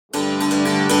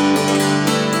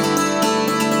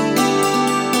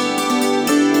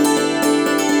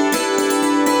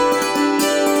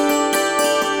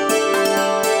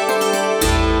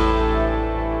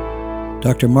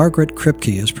Dr. Margaret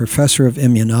Kripke is Professor of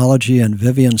Immunology and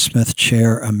Vivian Smith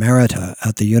Chair Emerita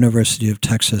at the University of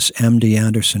Texas MD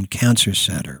Anderson Cancer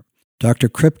Center. Dr.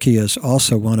 Kripke is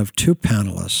also one of two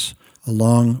panelists,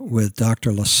 along with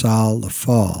Dr. LaSalle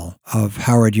Lafall of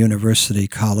Howard University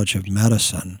College of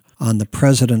Medicine, on the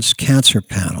President's Cancer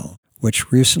Panel,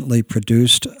 which recently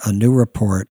produced a new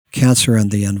report, Cancer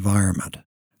and the Environment.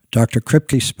 Dr.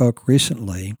 Kripke spoke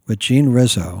recently with Jean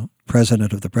Rizzo,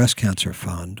 President of the Breast Cancer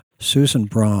Fund, Susan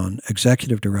Braun,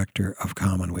 Executive Director of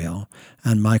Commonweal,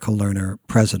 and Michael Lerner,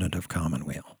 President of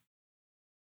Commonweal.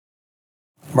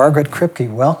 Margaret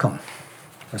Kripke, welcome.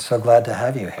 We're so glad to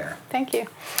have you here. Thank you.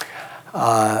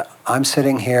 I'm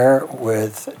sitting here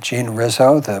with Jean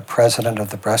Rizzo, the President of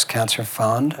the Breast Cancer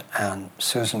Fund, and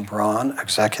Susan Braun,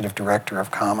 Executive Director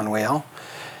of Commonweal.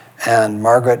 And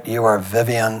Margaret, you are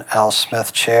Vivian L.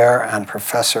 Smith Chair and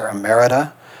Professor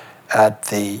Emerita at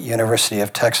the University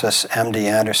of Texas MD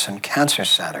Anderson Cancer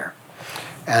Center.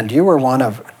 And you were one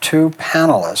of two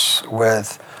panelists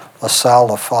with LaSalle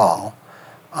Lafall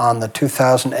on the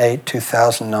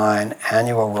 2008-2009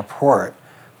 annual report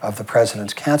of the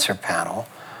President's Cancer Panel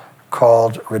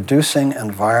called Reducing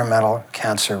Environmental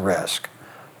Cancer Risk,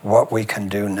 What We Can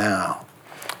Do Now.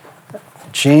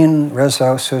 Jean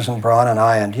Rizzo, Susan Braun, and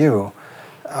I and you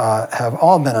have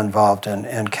all been involved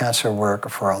in cancer work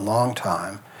for a long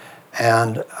time.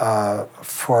 And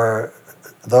for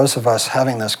those of us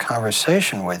having this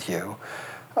conversation with you,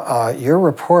 your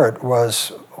report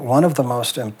was one of the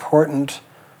most important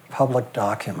public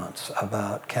documents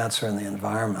about cancer and the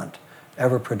environment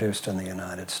ever produced in the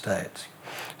United States.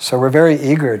 So we're very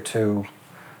eager to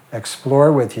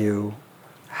explore with you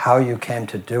how you came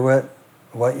to do it,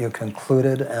 what you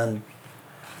concluded, and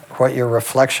what your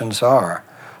reflections are.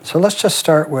 So let's just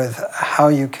start with how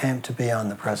you came to be on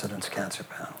the President's Cancer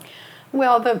Panel.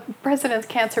 Well, the President's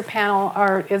Cancer Panel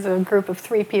is a group of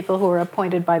three people who are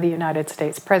appointed by the United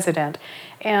States President,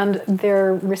 and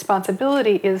their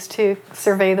responsibility is to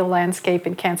survey the landscape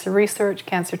in cancer research,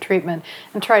 cancer treatment,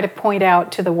 and try to point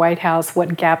out to the White House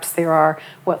what gaps there are,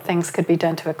 what things could be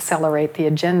done to accelerate the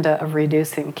agenda of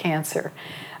reducing cancer.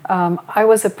 I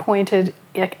was appointed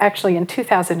actually in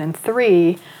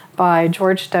 2003 by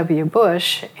George W.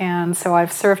 Bush, and so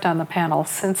I've served on the panel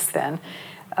since then.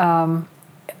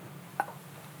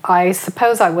 I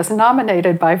suppose I was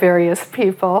nominated by various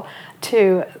people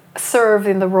to serve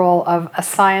in the role of a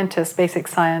scientist, basic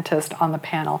scientist on the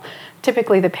panel.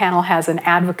 Typically the panel has an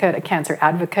advocate, a cancer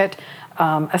advocate,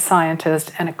 a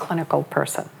scientist, and a clinical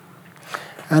person.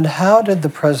 And how did the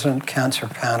President Cancer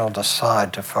Panel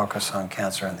decide to focus on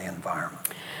cancer and the environment?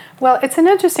 Well, it's an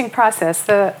interesting process.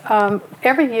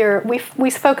 Every year, we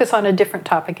focus on a different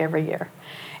topic every year.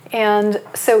 And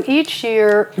so each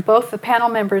year, both the panel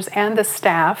members and the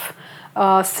staff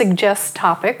suggest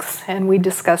topics, and we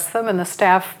discuss them, and the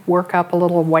staff work up a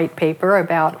little white paper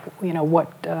about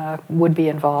what would be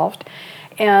involved.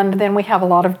 And then we have a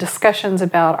lot of discussions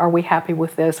about, are we happy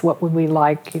with this? What would we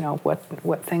like?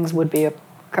 What things would be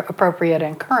appropriate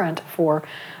and current for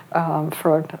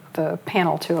the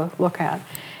panel to look at.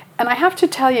 And I have to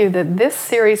tell you that this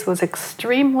series was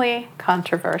extremely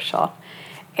controversial.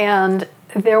 And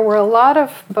there were a lot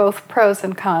of both pros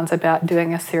and cons about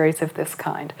doing a series of this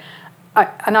kind.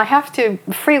 And I have to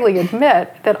freely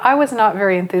admit that I was not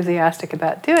very enthusiastic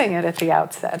about doing it at the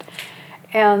outset.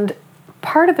 And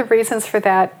part of the reasons for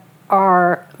that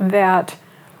are that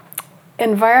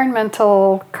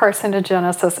environmental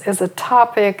carcinogenesis is a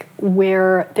topic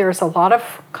where there's a lot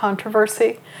of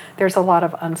controversy, there's a lot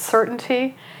of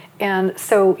uncertainty, and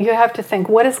so you have to think,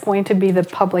 what is going to be the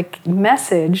public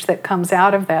message that comes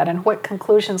out of that, and what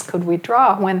conclusions could we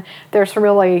draw when there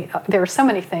are so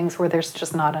many things where there's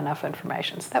just not enough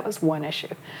information. So that was one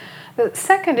issue. The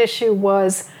second issue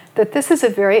was that this is a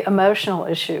very emotional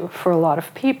issue for a lot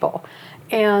of people,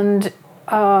 and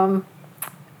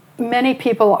many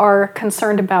people are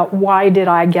concerned about, why did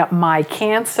I get my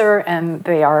cancer, and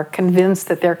they are convinced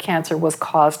that their cancer was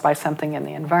caused by something in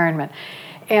the environment.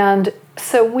 And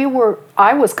so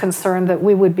I was concerned that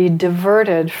we would be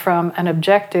diverted from an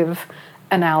objective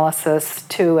analysis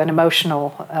to an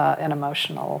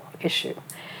emotional issue.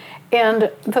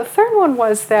 And the third one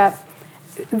was that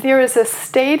there is a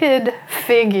stated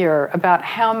figure about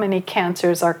how many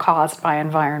cancers are caused by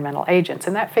environmental agents,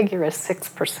 and that figure is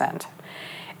 6%.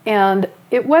 And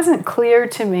it wasn't clear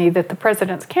to me that the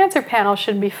President's Cancer Panel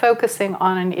should be focusing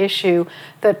on an issue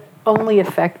that only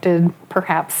affected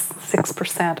perhaps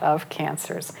 6% of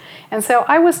cancers. And so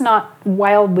I was not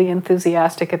wildly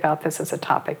enthusiastic about this as a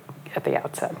topic at the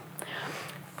outset.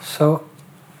 So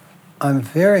I'm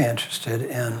very interested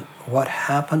in what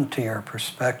happened to your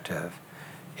perspective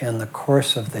in the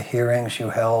course of the hearings you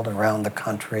held around the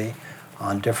country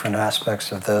on different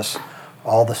aspects of this,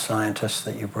 all the scientists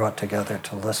that you brought together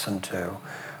to listen to,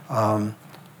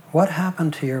 what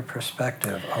happened to your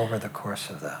perspective over the course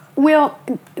of that? Well,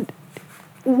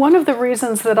 one of the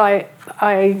reasons that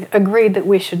I agreed that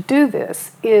we should do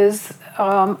this is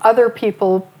other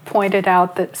people pointed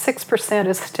out that 6%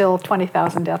 is still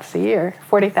 20,000 deaths a year,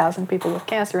 40,000 people with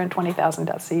cancer and 20,000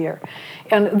 deaths a year.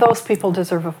 And those people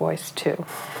deserve a voice too.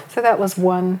 So that was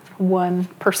one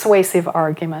persuasive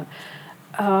argument.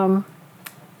 A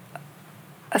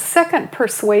second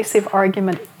persuasive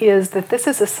argument is that this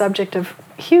is a subject of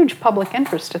huge public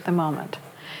interest at the moment.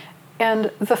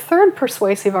 And the third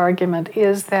persuasive argument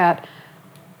is that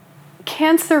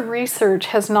cancer research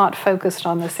has not focused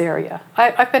on this area.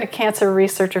 I've been a cancer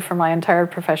researcher for my entire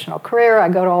professional career. I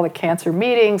go to all the cancer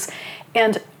meetings,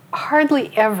 and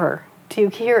hardly ever do you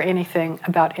hear anything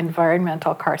about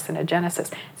environmental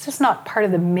carcinogenesis. It's just not part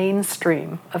of the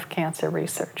mainstream of cancer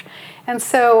research. And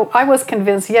so I was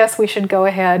convinced, yes, we should go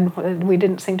ahead. We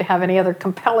didn't seem to have any other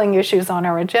compelling issues on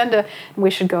our agenda, and we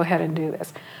should go ahead and do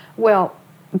this. Well,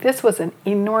 this was an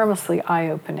enormously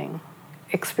eye-opening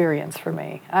experience for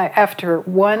me. After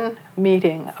one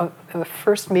meeting, the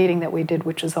first meeting that we did,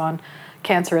 which is on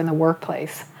cancer in the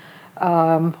workplace,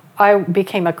 I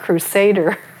became a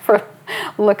crusader for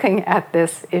looking at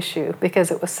this issue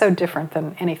because it was so different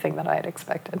than anything that I had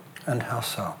expected. And how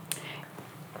so?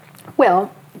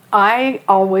 Well, I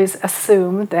always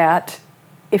assumed that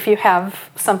if you have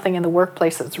something in the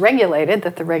workplace that's regulated,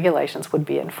 that the regulations would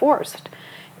be enforced.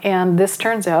 And this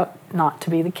turns out not to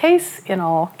be the case in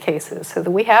all cases. So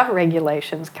that we have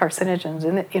regulations, carcinogens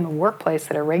in a workplace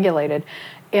that are regulated,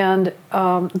 and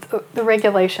the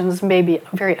regulations may be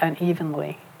very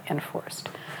unevenly enforced.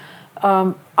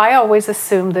 I always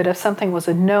assumed that if something was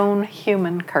a known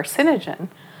human carcinogen,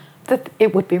 that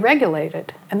it would be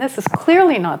regulated. And this is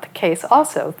clearly not the case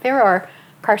also. There are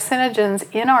carcinogens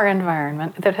in our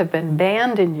environment that have been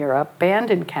banned in Europe,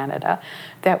 banned in Canada,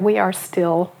 that we are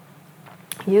still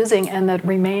using and that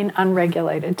remain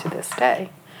unregulated to this day.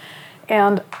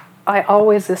 And I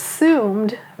always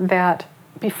assumed that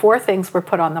before things were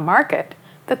put on the market,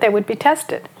 that they would be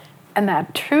tested. And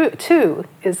that too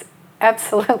is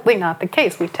absolutely not the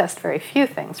case. We test very few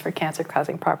things for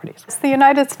cancer-causing properties. The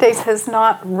United States has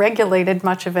not regulated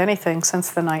much of anything since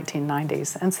the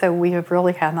 1990s, and so we have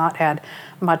really not had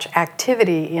much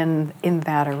activity in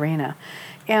that arena.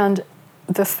 And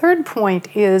the third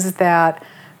point is that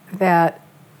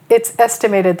it's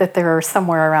estimated that there are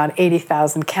somewhere around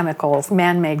 80,000 chemicals,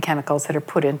 man-made chemicals,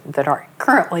 that are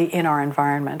currently in our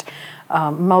environment,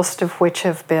 most of which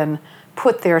have been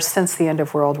put there since the end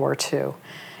of World War II.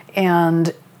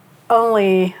 And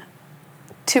only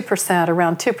 2%,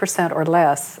 around 2% or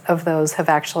less of those have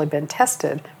actually been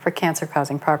tested for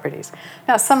cancer-causing properties.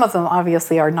 Now, some of them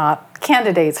obviously are not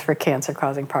candidates for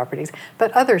cancer-causing properties,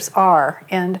 but others are.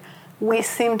 And we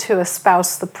seem to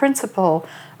espouse the principle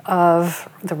of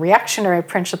the reactionary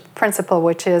principle,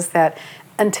 which is that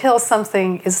until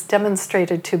something is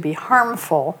demonstrated to be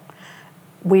harmful,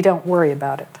 we don't worry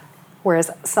about it. Whereas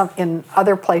in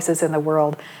other places in the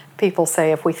world, people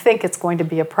say if we think it's going to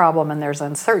be a problem and there's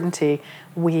uncertainty,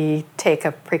 we take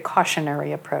a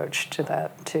precautionary approach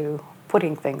to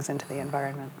putting things into the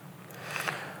environment.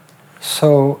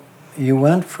 So you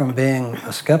went from being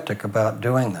a skeptic about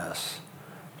doing this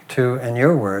to, in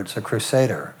your words, a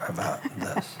crusader about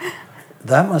this.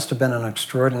 That must have been an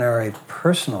extraordinary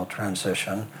personal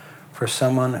transition for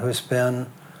someone who's been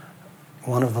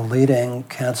one of the leading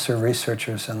cancer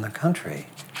researchers in the country.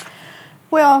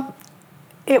 Well,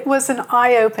 it was an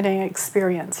eye-opening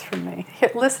experience for me.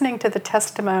 Listening to the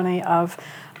testimony of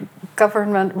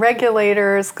government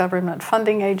regulators, government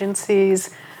funding agencies,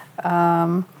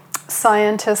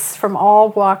 scientists from all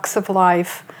walks of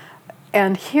life,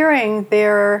 and hearing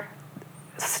their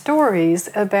stories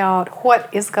about what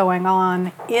is going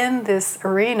on in this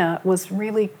arena was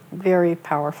really very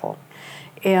powerful.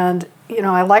 And,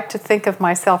 I like to think of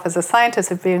myself as a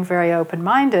scientist as being very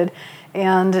open-minded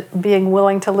and being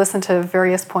willing to listen to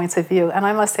various points of view. And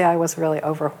I must say I was really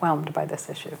overwhelmed by this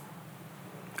issue.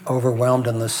 Overwhelmed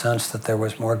in the sense that there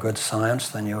was more good science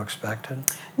than you expected?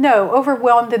 No,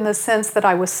 overwhelmed in the sense that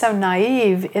I was so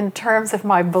naive in terms of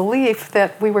my belief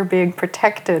that we were being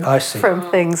protected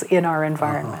from things in our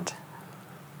environment.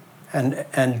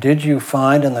 And did you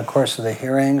find in the course of the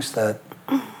hearings that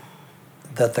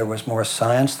there was more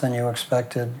science than you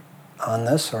expected on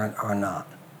this or not?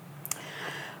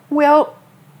 Well,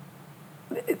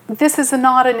 this is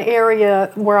not an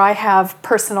area where I have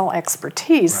personal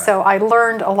expertise, Right. so I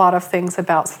learned a lot of things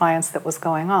about science that was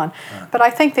going on. Right. But I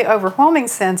think the overwhelming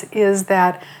sense is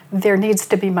that there needs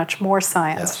to be much more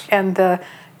science. Yes.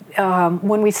 And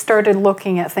when we started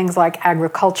looking at things like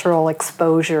agricultural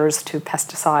exposures to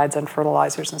pesticides and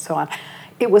fertilizers and so on,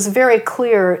 it was very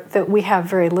clear that we have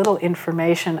very little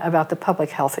information about the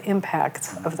public health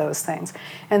impacts of those things.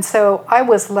 And so I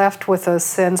was left with a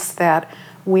sense that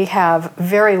we have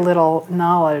very little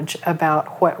knowledge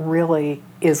about what really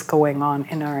is going on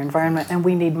in our environment, and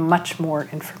we need much more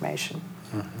information.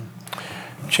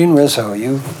 Jean Rizzo,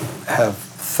 you have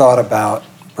thought about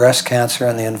breast cancer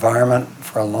and the environment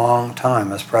for a long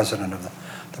time as president of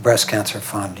the Breast Cancer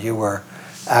Fund. You were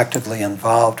actively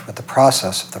involved with the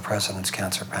process of the President's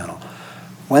Cancer Panel.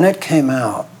 When it came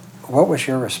out, what was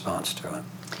your response to it?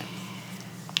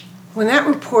 When that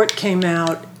report came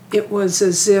out, it was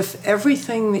as if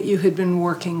everything that you had been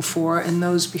working for and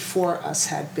those before us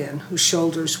had been, whose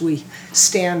shoulders we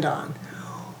stand on,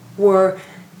 were,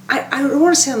 I don't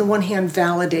want to say on the one hand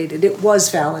validated, it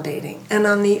was validating, and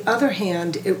on the other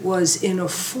hand it was in a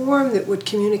form that would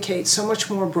communicate so much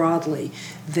more broadly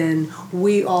than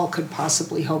we all could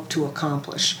possibly hope to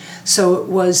accomplish. So it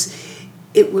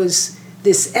was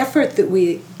this effort that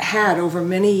we had over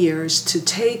many years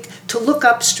to look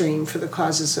upstream for the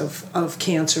causes of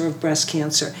cancer, of breast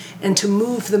cancer, and to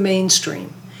move the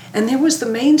mainstream. And there was the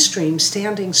mainstream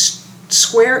standing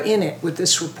square in it with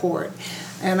this report.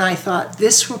 And I thought,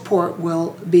 this report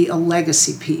will be a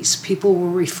legacy piece. People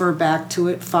will refer back to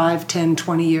it 5, 10,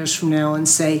 20 years from now and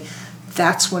say,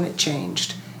 that's when it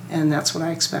changed. And that's what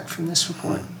I expect from this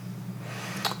report.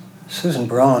 Susan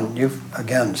Brohn, you've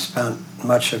again spent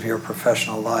much of your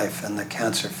professional life in the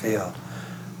cancer field.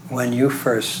 When you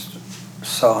first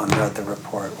saw and read the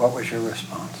report, what was your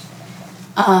response?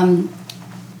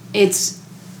 It's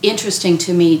interesting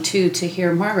to me, too, to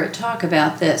hear Margaret talk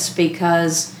about this,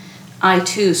 because I,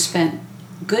 too, spent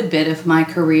a good bit of my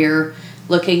career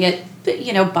looking at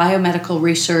biomedical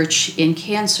research in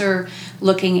cancer,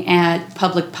 looking at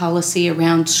public policy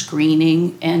around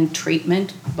screening and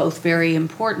treatment, both very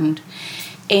important,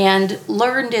 and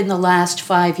learned in the last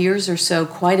 5 years or so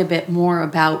quite a bit more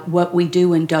about what we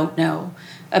do and don't know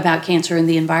about cancer and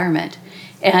the environment.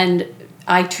 And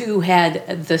I, too,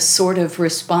 had the sort of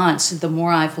response, the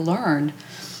more I've learned,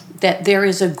 that there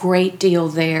is a great deal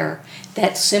there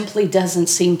that simply doesn't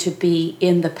seem to be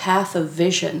in the path of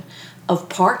vision of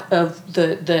part of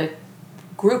the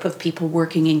group of people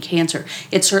working in cancer.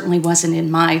 It certainly wasn't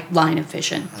in my line of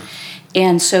vision.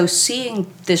 And so seeing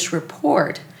this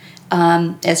report,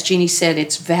 as Jeannie said,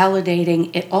 it's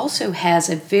validating. It also has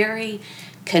a very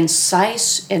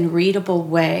concise and readable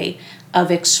way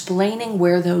of explaining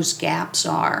where those gaps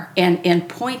are and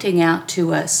pointing out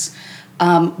to us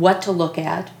what to look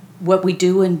at, what we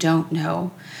do and don't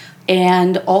know,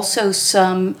 and also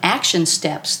some action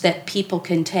steps that people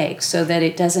can take so that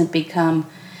it doesn't become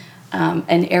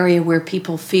an area where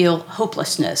people feel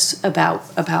hopelessness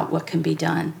about what can be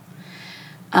done.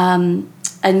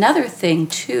 Another thing,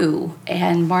 too,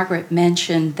 and Margaret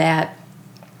mentioned that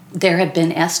there have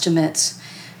been estimates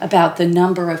about the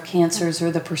number of cancers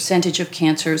or the percentage of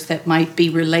cancers that might be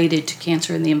related to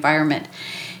cancer in the environment.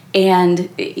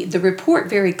 And the report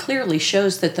very clearly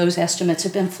shows that those estimates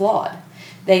have been flawed.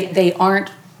 They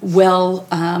aren't well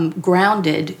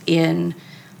grounded in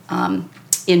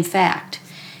fact,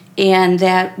 and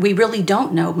that we really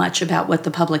don't know much about what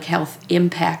the public health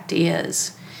impact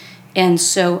is. And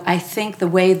so I think the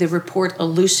way the report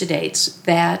elucidates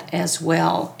that as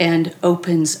well and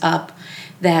opens up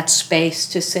that space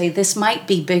to say this might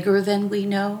be bigger than we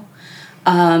know.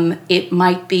 It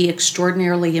might be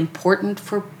extraordinarily important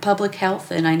for public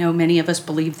health, and I know many of us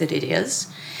believe that it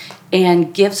is,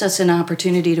 and gives us an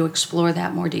opportunity to explore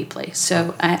that more deeply.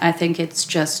 So I think it's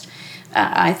just,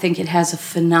 I think it has a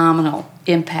phenomenal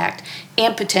impact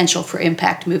and potential for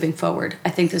impact moving forward. I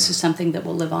think this is something that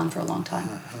will live on for a long time.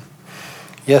 Mm-hmm.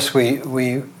 Yes,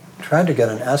 we tried to get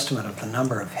an estimate of the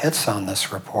number of hits on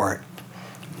this report.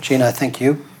 Jean, I think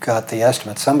you got the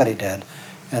estimate, somebody did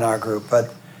in our group,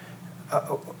 but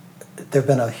there have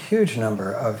been a huge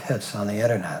number of hits on the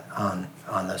internet on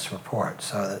this report,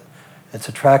 so that it's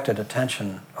attracted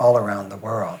attention all around the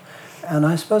world. And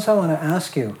I suppose I want to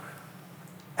ask you,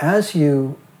 as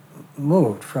you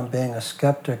moved from being a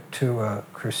skeptic to a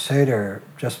crusader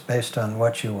just based on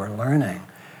what you were learning,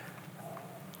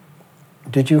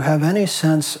 did you have any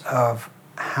sense of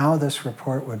how this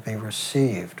report would be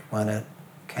received when it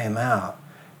came out?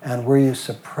 And were you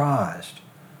surprised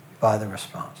by the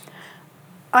response?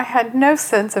 I had no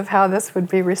sense of how this would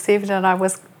be received, and I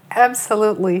was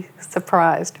absolutely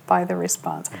surprised by the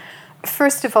response.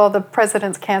 First of all, the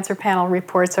President's Cancer Panel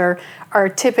reports are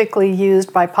typically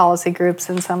used by policy groups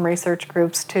and some research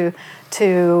groups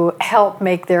to help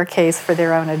make their case for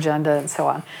their own agenda and so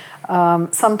on.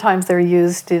 Sometimes they're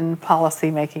used in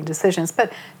policy-making decisions,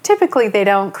 but typically they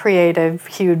don't create a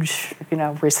huge,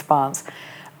 response.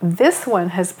 This one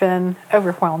has been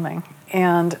overwhelming,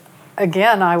 and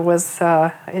again, I was,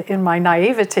 in my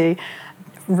naivety,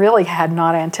 really had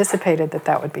not anticipated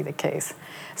that would be the case.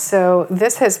 So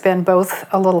this has been both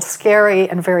a little scary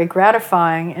and very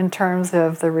gratifying in terms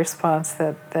of the response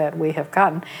that we have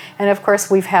gotten. And of course,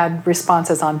 we've had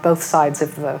responses on both sides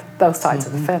of the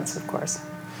fence, of course.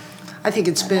 I think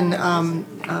it's been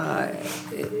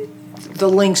the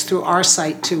links through our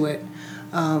site to it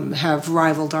have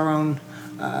rivaled our own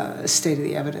state of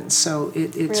the evidence. So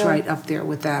it's Really? right up there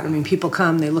with that. I mean, people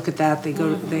come, they look at that, they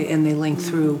go, and they link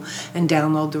through and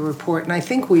download the report. And I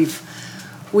think we've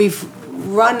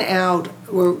run out.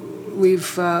 They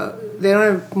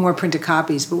don't have more printed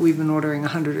copies, but we've been ordering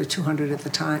 100 or 200 at the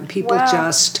time. People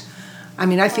Wow.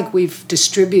 I think we've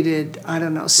distributed,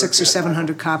 600 or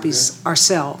 700 copies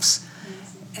ourselves.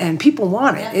 And people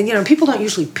want it. And, people don't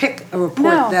usually pick a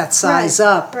report No, that size right,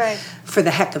 up right. for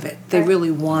the heck of it. They Right.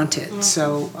 really want it.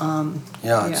 So,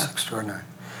 It's extraordinary.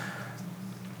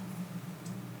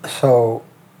 So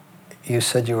you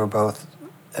said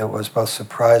it was both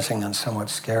surprising and somewhat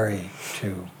scary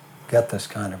to get this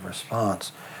kind of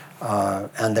response.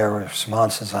 And there were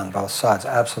responses on both sides,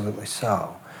 absolutely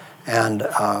so. And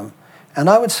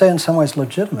I would say in some ways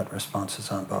legitimate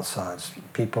responses on both sides.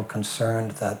 People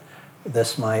concerned that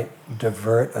this might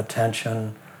divert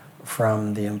attention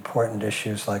from the important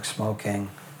issues like smoking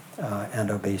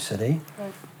and obesity.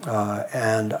 Right.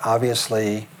 And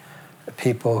obviously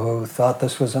people who thought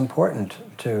this was important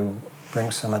to bring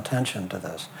some attention to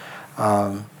this.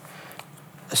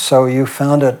 So you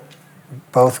found it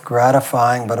both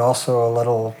gratifying but also a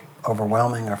little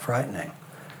overwhelming or frightening.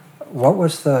 What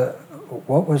was the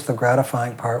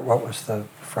gratifying part? What was the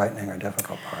frightening or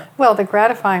difficult part? Well, the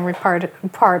gratifying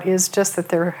part is just that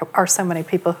there are so many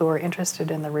people who are interested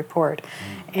in the report.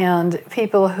 And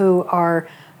people who are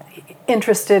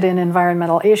interested in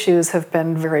environmental issues have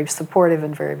been very supportive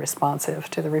and very responsive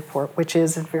to the report, which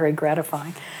is very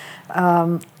gratifying.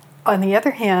 On the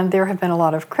other hand, there have been a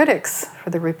lot of critics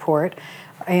for the report.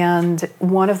 And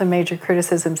one of the major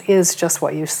criticisms is just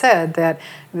what you said, that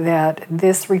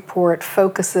this report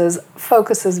focuses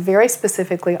very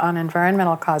specifically on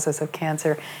environmental causes of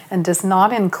cancer and does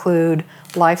not include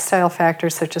lifestyle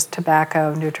factors such as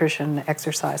tobacco, nutrition,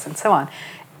 exercise, and so on.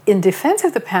 In defense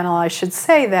of the panel, I should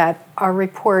say that our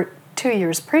report 2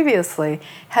 years previously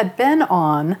had been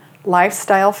on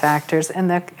lifestyle factors and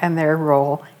their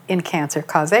role in cancer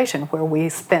causation, where we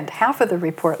spent half of the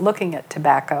report looking at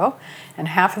tobacco and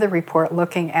half of the report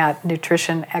looking at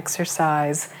nutrition,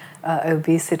 exercise,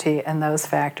 obesity, and those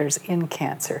factors in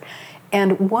cancer.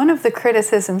 And one of the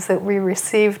criticisms that we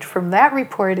received from that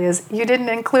report is you didn't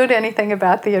include anything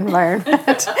about the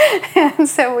environment. And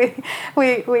so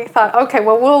we thought, okay,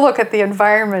 well, we'll look at the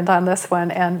environment on this one,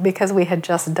 and because we had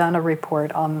just done a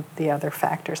report on the other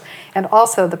factors. And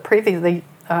also the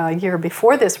year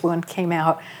before this one came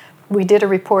out, we did a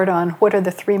report on what are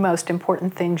the 3 most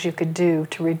important things you could do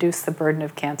to reduce the burden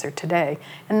of cancer today.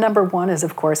 And number 1 is,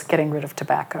 of course, getting rid of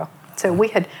tobacco. So we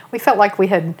felt like we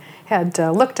had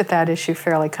looked at that issue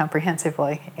fairly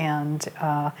comprehensively, and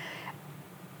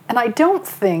I don't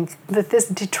think that this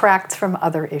detracts from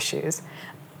other issues.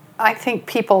 I think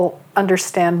people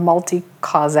understand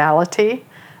multi-causality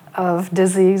of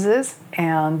diseases,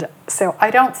 and so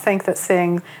I don't think that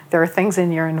saying there are things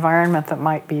in your environment that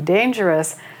might be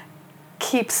dangerous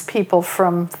keeps people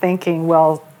from thinking,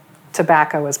 well,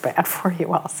 tobacco is bad for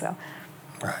you also.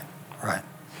 Right.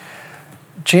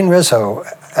 Jean Rizzo,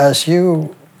 as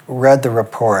you read the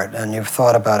report and you've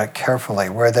thought about it carefully,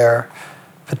 were there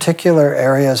particular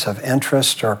areas of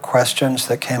interest or questions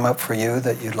that came up for you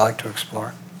that you'd like to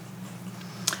explore?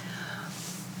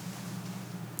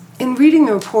 In reading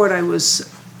the report, I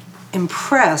was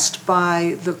impressed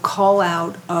by the call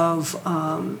out of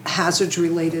hazards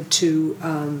related to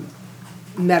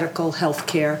medical health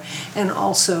care and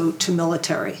also to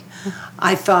military.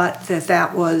 I thought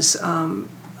that was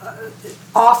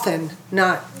often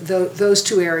not, those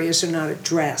 2 areas are not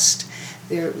addressed.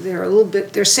 They're a little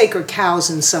bit, they're sacred cows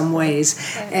in some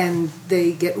ways, and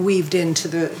they get weaved into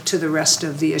the rest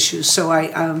of the issues. So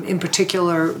I, in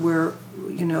particular, where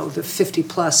the 50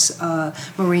 plus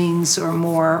Marines or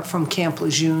more from Camp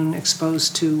Lejeune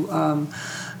exposed to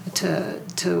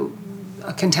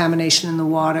contamination in the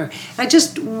water. I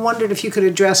just wondered if you could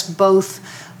address both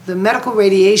the medical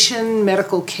radiation,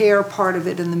 medical care part of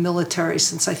it in the military,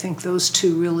 since I think those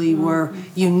two really were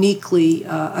uniquely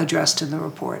addressed in the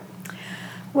report.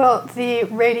 Well, the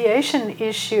radiation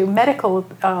issue, medical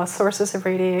sources of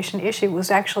radiation issue,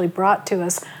 was actually brought to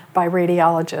us by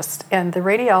radiologists. And the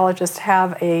radiologists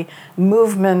have a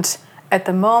movement at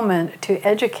the moment to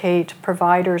educate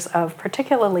providers of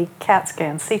particularly CAT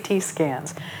scans, CT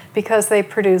scans, because they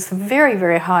produce very,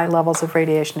 very high levels of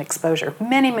radiation exposure,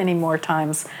 many, many more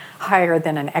times higher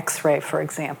than an X-ray, for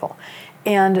example.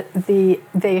 And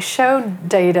they showed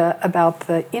data about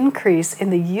the increase in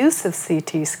the use of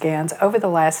CT scans over the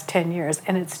last 10 years,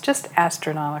 and it's just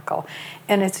astronomical.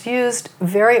 And it's used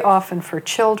very often for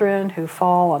children who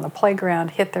fall on the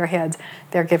playground, hit their heads.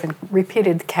 They're given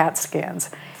repeated CAT scans.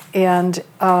 And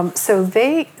so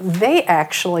they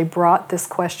actually brought this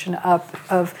question up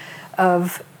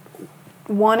of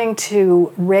wanting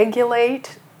to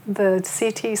regulate the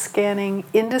CT scanning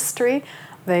industry.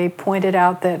 They pointed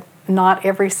out that not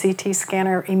every CT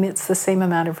scanner emits the same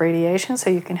amount of radiation, so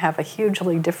you can have a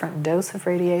hugely different dose of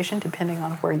radiation depending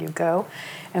on where you go.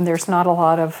 And there's not a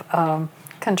lot of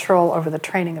control over the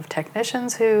training of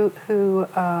technicians who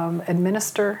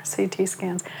administer CT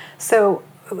scans. So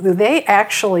they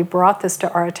actually brought this to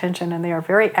our attention, and they are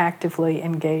very actively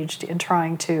engaged in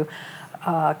trying to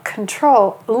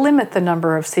limit the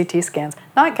number of CT scans,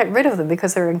 not get rid of them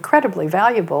because they're incredibly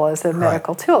valuable as a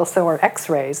medical tool. So are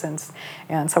X-rays,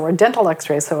 and so are dental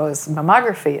X-rays, so is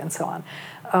mammography, and so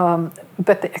on.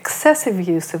 But the excessive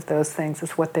use of those things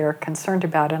is what they're concerned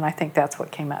about, and I think that's what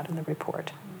came out in the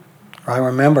report. I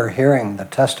remember hearing the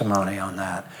testimony on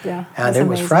that, and it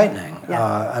was frightening.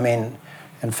 Yeah. I mean,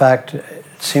 in fact, it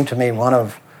seemed to me one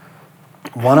of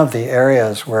the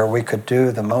areas where we could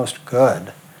do the most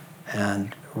good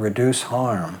and reduce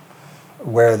harm,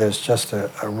 where there's just a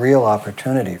real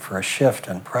opportunity for a shift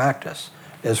in practice,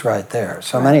 is right there.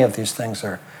 So many of these things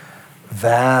are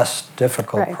vast,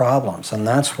 difficult problems, and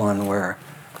that's one where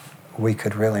we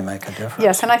could really make a difference.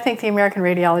 Yes, and I think the American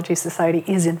Radiology Society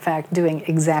is in fact doing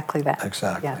exactly that.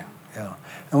 Exactly, yeah.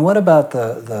 And what about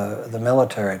the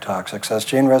military toxics? As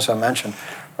Jean Rizzo mentioned,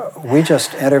 we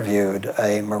just interviewed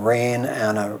a Marine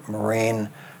and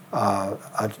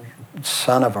a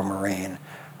son of a Marine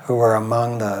who were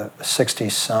among the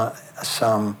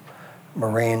 60-some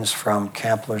Marines from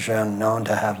Camp Lejeune known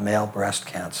to have male breast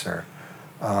cancer.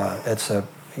 It's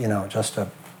just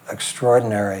an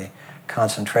extraordinary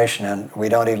concentration, and we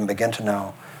don't even begin to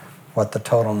know what the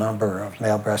total number of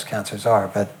male breast cancers are,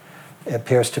 but it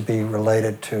appears to be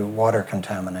related to water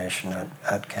contamination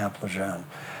at Camp Lejeune.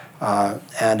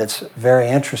 And it's a very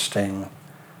interesting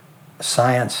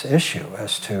science issue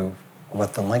as to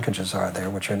what the linkages are there,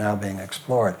 which are now being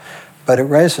explored. But it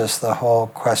raises the whole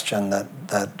question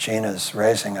that Jean is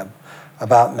raising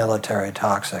about military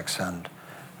toxics, and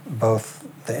both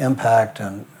the impact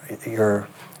and your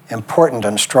important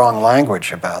and strong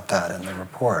language about that in the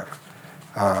report,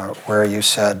 where you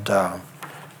said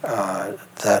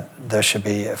that there should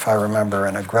be, if I remember,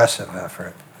 an aggressive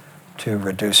effort to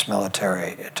reduce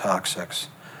military toxics.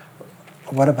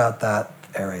 What about that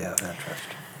area of interest?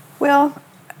 Well,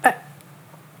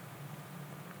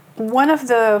 one of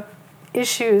the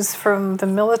issues from the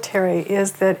military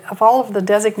is that of all of the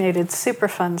designated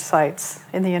Superfund sites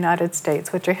in the United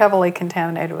States, which are heavily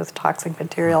contaminated with toxic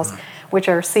materials, which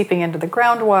are seeping into the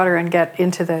groundwater and get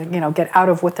out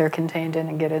of what they're contained in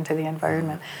and get into the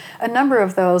environment, a number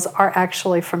of those are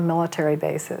actually from military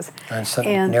bases. And so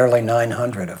nearly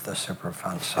 900 of the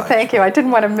Superfund sites. Thank you. I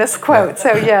didn't want to misquote.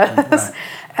 So yes,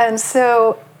 and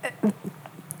so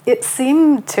it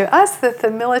seemed to us that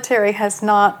the military has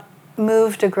not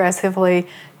moved aggressively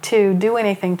to do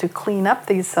anything to clean up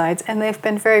these sites, and they've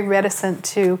been very reticent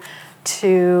to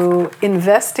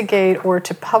investigate or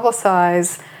to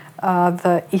publicize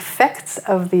the effects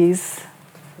of these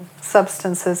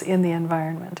substances in the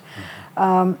environment.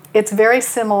 It's very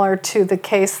similar to the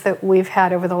case that we've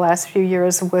had over the last few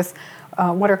years with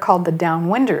what are called the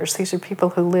downwinders. These are people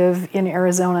who live in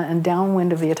Arizona and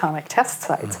downwind of the atomic test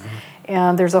sites.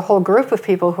 And there's a whole group of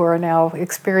people who are now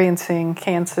experiencing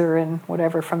cancer and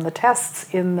whatever from the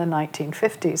tests in the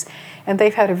 1950s. And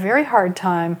they've had a very hard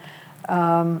time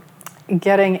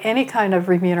getting any kind of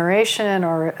remuneration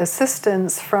or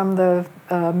assistance from the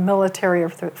military or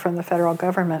from the federal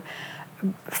government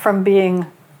from being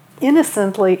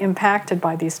innocently impacted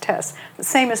by these tests. The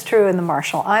same is true in the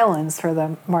Marshall Islands for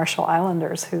the Marshall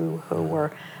Islanders who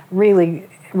were really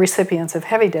recipients of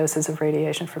heavy doses of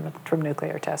radiation from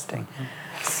nuclear testing.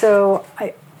 So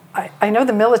I know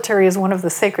the military is one of the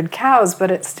sacred cows, but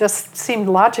it just seemed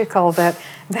logical that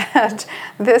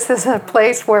this is a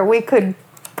place where we could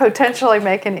potentially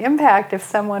make an impact if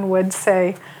someone would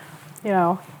say,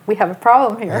 we have a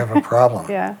problem here. We have a problem.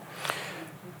 Yeah.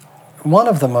 One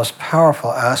of the most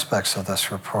powerful aspects of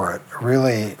this report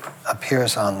really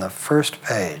appears on the first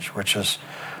page, which is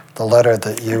the letter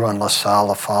that you and LaSalle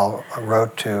Lafall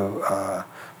wrote to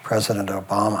President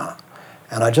Obama.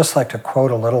 And I'd just like to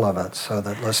quote a little of it so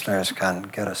that listeners can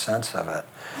get a sense of it.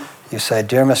 You say,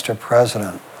 "Dear Mr.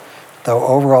 President, though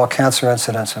overall cancer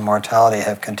incidence and mortality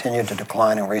have continued to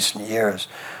decline in recent years,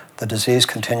 the disease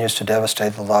continues to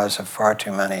devastate the lives of far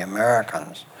too many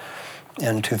Americans.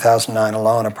 In 2009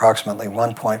 alone, approximately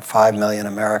 1.5 million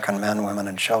American men, women,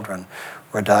 and children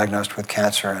were diagnosed with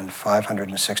cancer and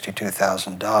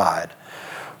 562,000 died.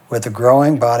 With the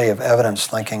growing body of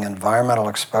evidence linking environmental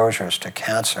exposures to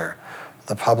cancer,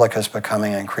 the public is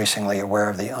becoming increasingly aware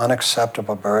of the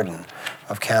unacceptable burden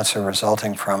of cancer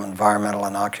resulting from environmental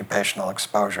and occupational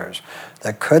exposures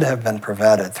that could have been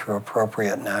prevented through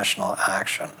appropriate national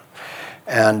action."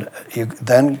 And you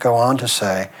then go on to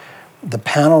say, "The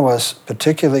panel was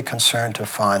particularly concerned to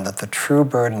find that the true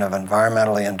burden of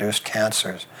environmentally induced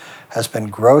cancers has been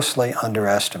grossly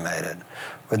underestimated.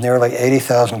 With nearly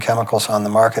 80,000 chemicals on the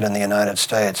market in the United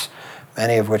States,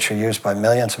 many of which are used by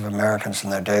millions of Americans in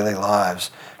their daily lives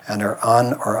and are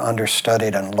or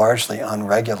understudied and largely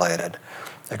unregulated,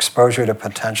 exposure to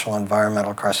potential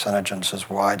environmental carcinogens is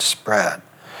widespread."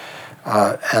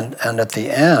 And at the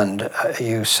end,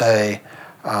 you say,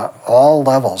 "All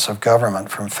levels of government,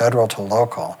 from federal to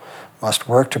local, must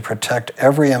work to protect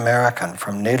every American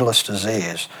from needless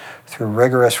disease through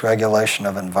rigorous regulation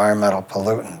of environmental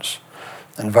pollutants.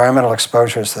 Environmental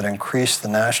exposures that increase the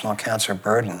national cancer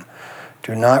burden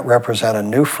do not represent a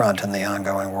new front in the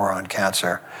ongoing war on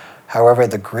cancer. However,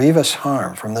 the grievous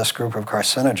harm from this group of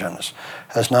carcinogens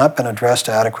has not been addressed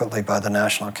adequately by the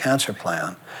National Cancer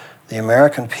Plan. The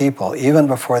American people, even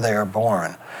before they are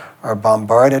born, are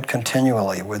bombarded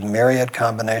continually with myriad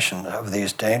combinations of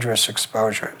these dangerous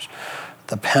exposures.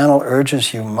 The panel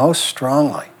urges you most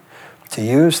strongly to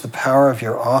use the power of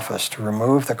your office to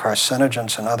remove the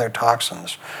carcinogens and other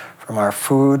toxins from our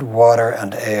food, water,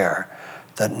 and air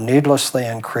that needlessly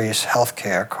increase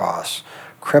healthcare costs,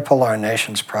 cripple our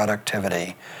nation's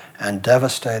productivity, and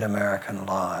devastate American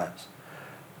lives."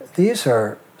 These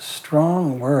are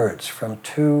strong words from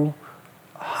two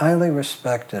highly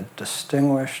respected,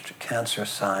 distinguished cancer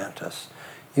scientists.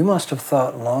 You must have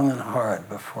thought long and hard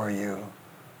before you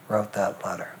wrote that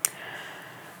letter.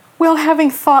 Well,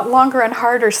 having thought longer and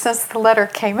harder since the letter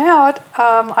came out,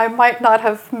 I might not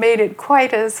have made it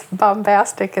quite as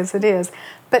bombastic as it is.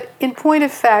 But in point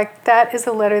of fact, that is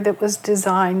a letter that was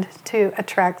designed to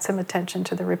attract some attention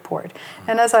to the report.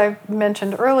 And as I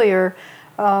mentioned earlier,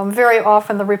 very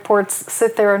often the reports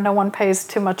sit there and no one pays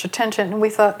too much attention. And we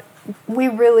thought, we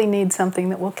really need something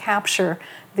that will capture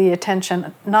the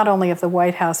attention not only of the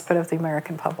White House, but of the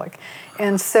American public.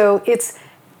 And so it's,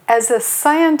 as a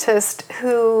scientist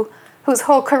whose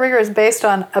whole career is based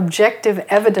on objective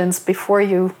evidence before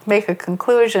you make a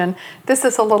conclusion, this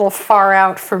is a little far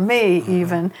out for me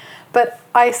even. But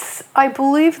I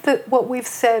believe that what we've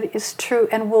said is true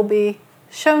and will be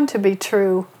shown to be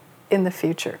true in the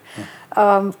future.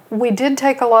 We did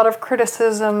take a lot of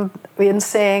criticism in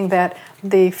saying that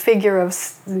the figure of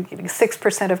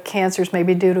 6% of cancers may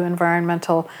be due to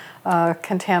environmental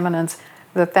contaminants,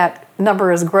 that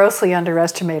number is grossly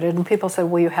underestimated, and people said,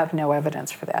 well, you have no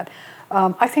evidence for that.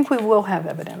 I think we will have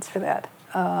evidence for that.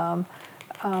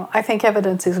 I think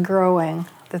evidence is growing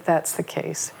that that's the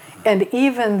case. And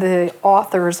even the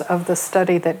authors of the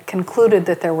study that concluded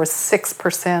that there was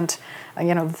 6%,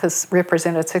 this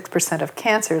represented 6% of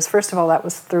cancers, first of all, that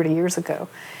was 30 years ago.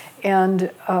 And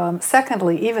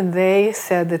secondly, even they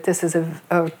said that this is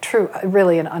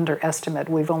really an underestimate.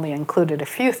 We've only included a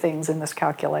few things in this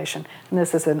calculation, and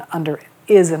this is an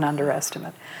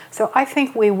underestimate. So I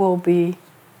think we will be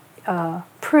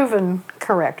proven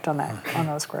correct on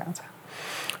those grounds.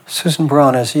 Susan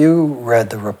Braun, as you read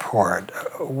the report,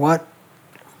 what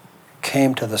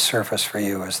came to the surface for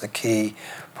you as the key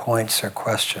points or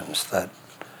questions that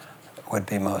would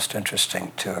be most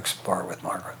interesting to explore with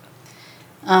Margaret?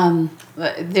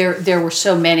 There were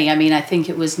so many. I mean, I think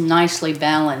it was nicely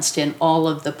balanced in all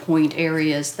of the point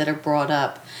areas that are brought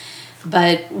up.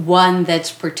 But one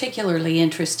that's particularly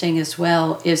interesting as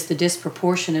well is the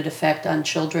disproportionate effect on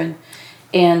children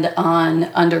and on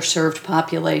underserved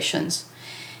populations,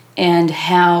 and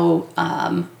how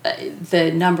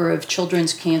the number of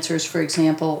children's cancers, for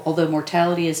example, although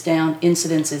mortality is down,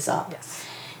 incidence is up. Yes.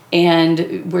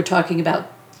 And we're talking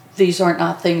about these aren't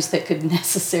not things that could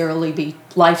necessarily be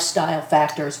lifestyle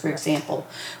factors, for example,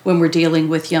 when we're dealing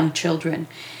with young children.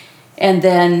 And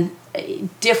then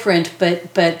different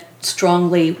but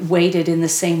strongly weighted in the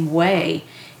same way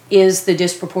is the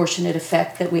disproportionate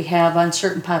effect that we have on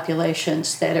certain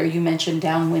populations that are, you mentioned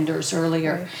downwinders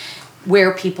earlier, Right.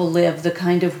 where people live, the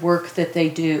kind of work that they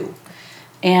do.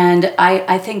 And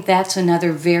I think that's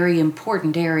another very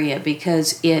important area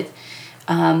because it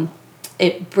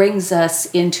brings us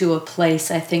into a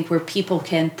place, I think, where people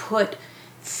can put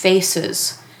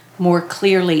faces more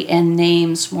clearly and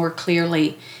names more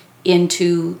clearly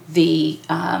into the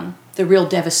real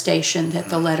devastation that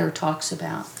the letter talks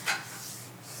about.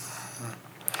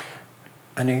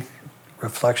 Any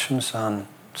reflections on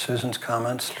Susan's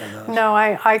comments to those? No,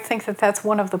 I think that that's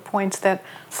one of the points that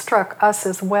struck us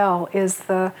as well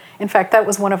in fact, that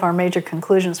was one of our major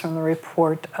conclusions from the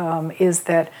report, is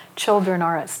that children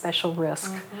are at special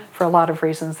risk for a lot of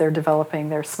reasons. They're developing,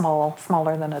 they're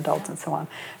smaller than adults and so on.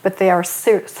 But they are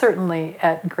certainly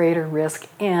at greater risk,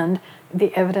 and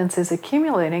the evidence is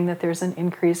accumulating that there's an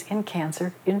increase in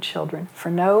cancer in children for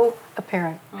no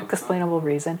apparent explainable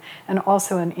reason, and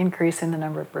also an increase in the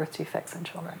number of birth defects in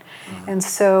children. And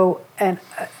so,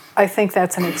 I think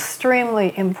that's an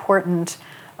extremely important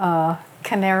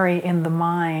canary in the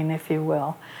mine, if you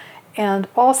will. And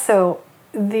also,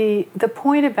 the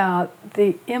point about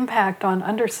the impact on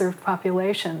underserved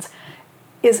populations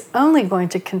is only going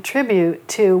to contribute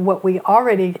to what we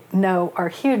already know are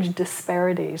huge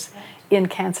disparities in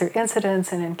cancer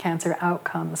incidence and in cancer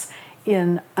outcomes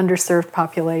in underserved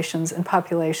populations and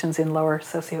populations in lower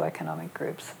socioeconomic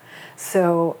groups.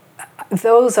 So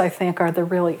those, I think, are the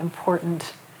really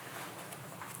important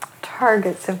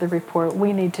targets of the report.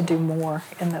 We need to do more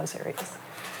in those areas.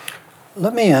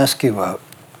 Let me ask you a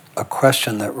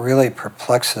question that really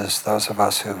perplexes those of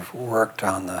us who've worked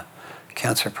on the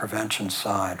cancer prevention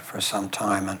side for some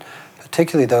time, and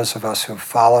particularly those of us who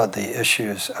followed the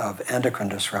issues of endocrine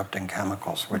disrupting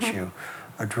chemicals, which you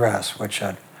address, which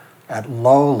at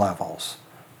low levels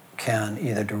can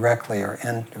either directly or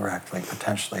indirectly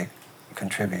potentially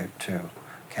contribute to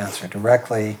cancer.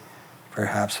 Directly,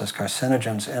 perhaps as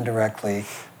carcinogens; indirectly,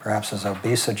 perhaps as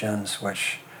obesogens,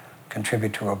 which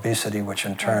contribute to obesity, which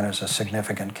in turn is a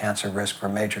significant cancer risk for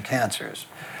major cancers.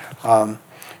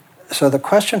 So the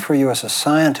question for you as a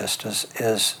scientist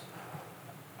is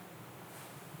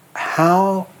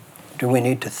how do we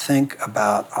need to think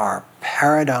about our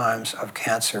paradigms of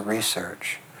cancer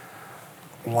research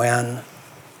when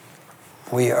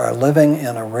we are living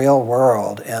in a real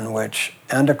world in which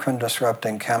endocrine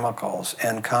disrupting chemicals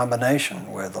in combination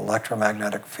with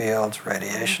electromagnetic fields,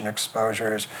 radiation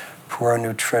exposures, poor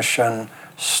nutrition,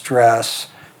 stress,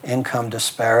 income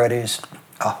disparities,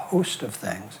 a host of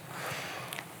things,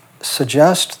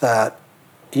 suggest that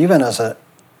even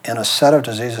in a set of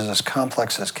diseases as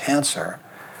complex as cancer,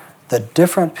 that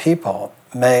different people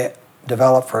may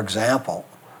develop, for example,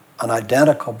 an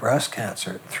identical breast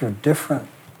cancer through different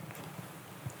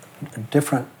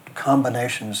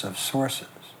combinations of sources.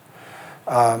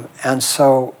 And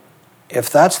so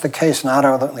if that's the case, not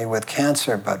only with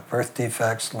cancer, but birth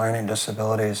defects, learning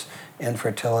disabilities,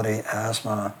 infertility,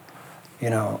 asthma,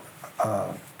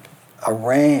 a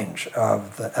range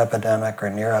of the epidemic or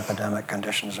near epidemic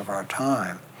conditions of our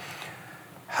time,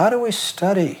 how do we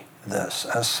study this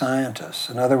as scientists?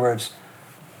 In other words,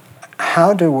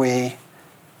 how do we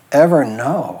ever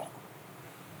know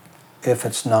if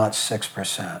it's not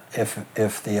 6%,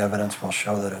 if the evidence will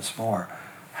show that it's more?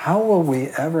 How will we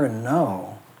ever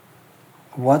know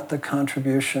what the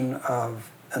contribution of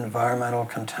environmental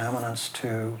contaminants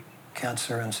to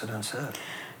cancer incidence is?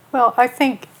 Well, I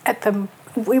think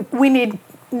we need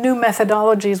new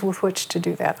methodologies with which to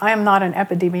do that. I am not an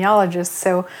epidemiologist,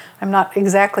 so I'm not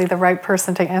exactly the right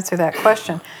person to answer that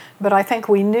question. But I think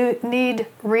we need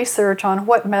research on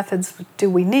what methods do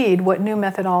we need, what new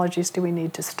methodologies do we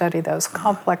need to study those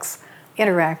complex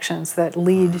interactions that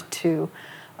lead to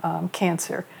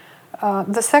cancer.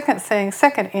 The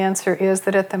second answer is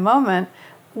that at the moment,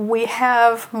 we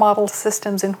have model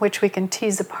systems in which we can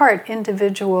tease apart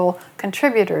individual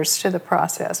contributors to the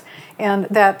process. And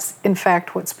that's, in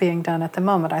fact, what's being done at the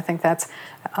moment. I think that's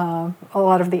a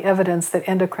lot of the evidence that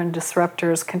endocrine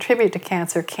disruptors contribute to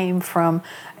cancer came from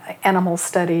animal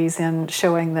studies and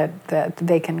showing that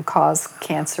they can cause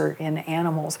cancer in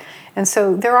animals. And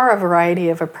so there are a variety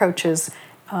of approaches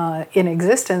in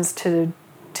existence to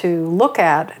look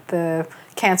at the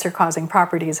cancer-causing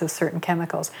properties of certain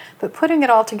chemicals. But putting it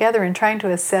all together and trying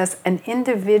to assess an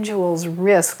individual's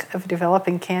risk of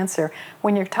developing cancer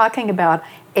when you're talking about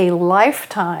a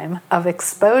lifetime of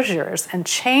exposures and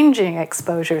changing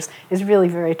exposures is really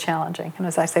very challenging. And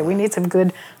as I say, we need some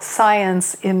good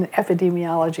science in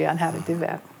epidemiology on how to do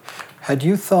that. Had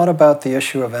you thought about the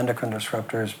issue of endocrine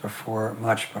disruptors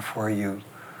much before you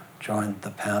joined the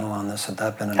panel on this? Had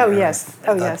that been an Oh, area? yes.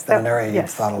 Oh, that's yes. been an area Yes.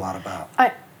 you've thought a lot about.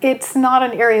 It's not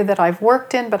an area that I've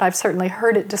worked in, but I've certainly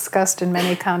heard it discussed in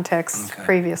many contexts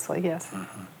previously, yes.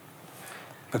 Mm-hmm.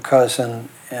 Because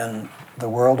in the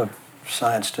world of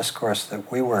science discourse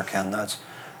that we work in, that's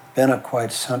been a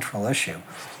quite central issue.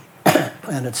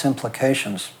 And its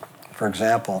implications, for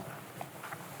example,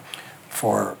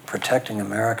 for protecting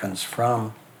Americans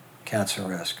from cancer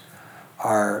risk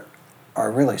are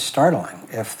really startling.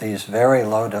 If these very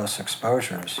low dose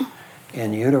exposures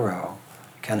in utero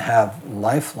can have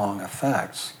lifelong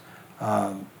effects,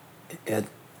 it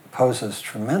poses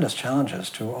tremendous challenges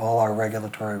to all our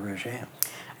regulatory regime.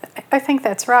 I think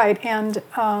that's right, and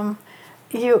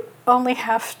you only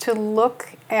have to look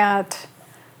at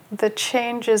the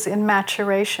changes in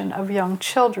maturation of young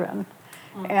children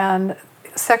and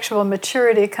sexual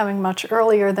maturity coming much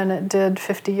earlier than it did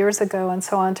 50 years ago and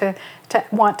so on, to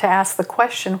want to ask the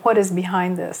question, what is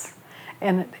behind this?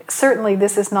 And certainly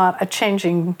this is not a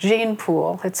changing gene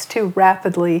pool. It's too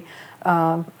rapid an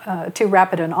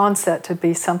onset to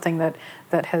be something that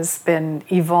has been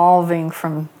evolving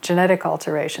from genetic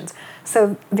alterations.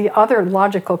 So the other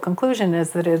logical conclusion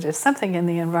is that it is something in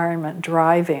the environment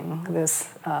driving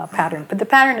this pattern. But the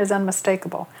pattern is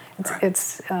unmistakable.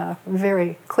 It's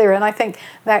very clear. And I think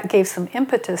that gave some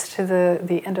impetus to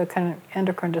the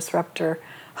endocrine disruptor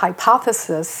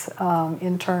hypothesis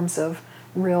in terms of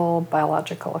real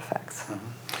biological effects.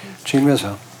 Jean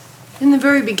Rizzo. In the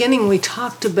very beginning, we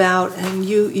talked about, and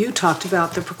you talked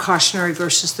about, the precautionary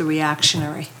versus the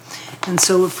reactionary. And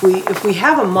so if we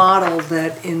have a model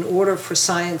that in order for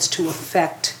science to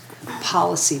affect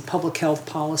policy, public health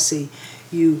policy,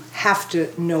 you have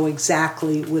to know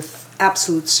exactly with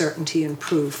absolute certainty and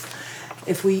proof.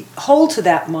 If we hold to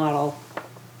that model,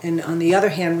 and on the other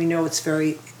hand, we know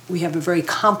we have a very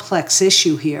complex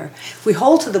issue here. If we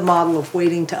hold to the model of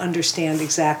waiting to understand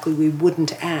exactly, we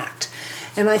wouldn't act.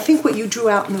 And I think what you drew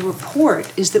out in the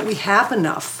report is that we have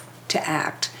enough to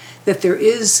act,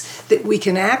 that we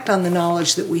can act on the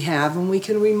knowledge that we have, and we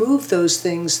can remove those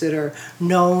things that are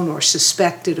known or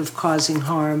suspected of causing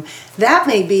harm. That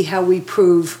may be how we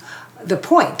prove the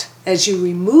point. As you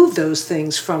remove those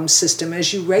things from system,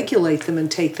 as you regulate them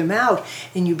and take them out,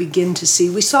 and you begin to see,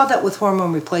 we saw that with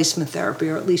hormone replacement therapy,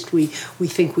 or at least we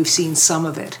think we've seen some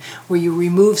of it, where you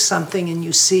remove something and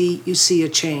you see a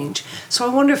change. So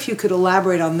I wonder if you could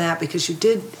elaborate on that, because you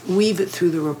did weave it through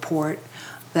the report,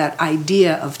 that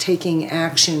idea of taking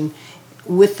action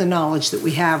with the knowledge that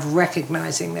we have,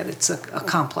 recognizing that it's a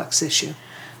complex issue.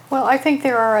 Well, I think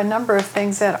there are a number of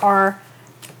things that are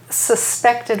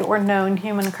suspected or known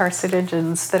human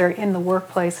carcinogens that are in the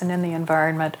workplace and in the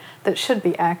environment that should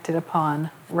be acted upon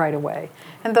right away.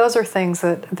 And those are things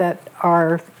that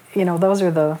are, those are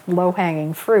the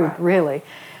low-hanging fruit, really.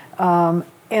 But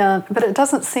it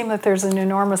doesn't seem that there's an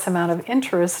enormous amount of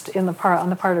interest on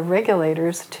the part of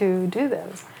regulators to do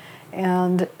those.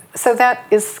 And so that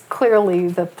is clearly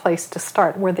the place to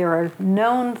start, where there are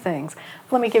known things.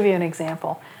 Let me give you an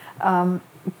example.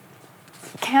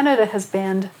 Canada has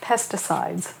banned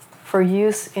pesticides for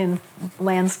use in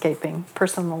landscaping,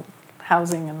 personal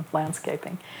housing and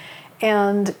landscaping.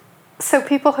 And so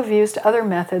people have used other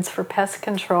methods for pest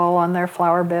control on their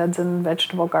flower beds and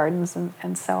vegetable gardens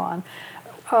and so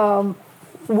on,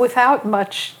 without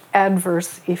much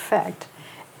adverse effect.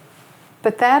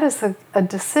 But that is a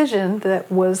decision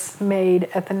that was made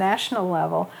at the national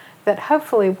level that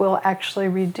hopefully will actually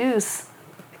reduce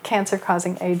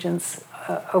cancer-causing agents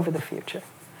over the future.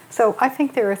 So I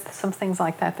think there are some things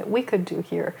like that we could do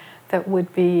here that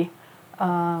would be,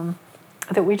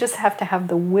 that we just have to have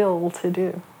the will to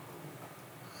do.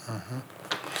 Mm-hmm.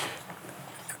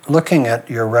 Looking at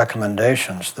your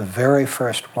recommendations, the very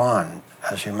first one,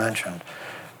 as you mentioned,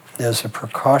 is a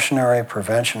precautionary,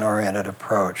 prevention-oriented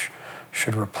approach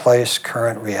should replace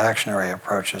current reactionary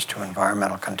approaches to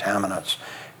environmental contaminants,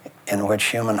 in which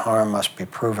human harm must be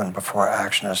proven before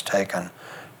action is taken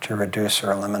to reduce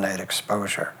or eliminate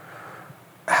exposure.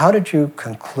 How did you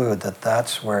conclude that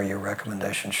that's where your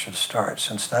recommendation should start,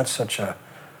 since that's such a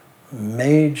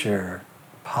major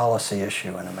policy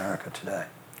issue in America today?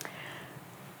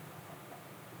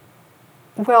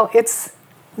 Well, it's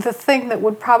the thing that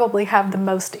would probably have the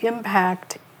most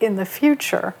impact in the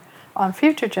future, on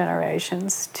future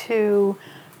generations, to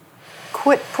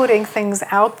quit putting things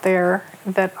out there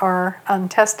that are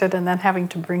untested and then having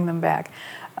to bring them back.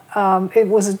 it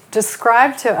was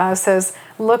described to us as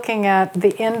looking at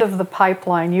the end of the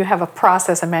pipeline. You have a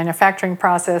process, a manufacturing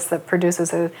process that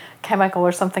produces a chemical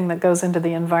or something that goes into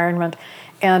the environment,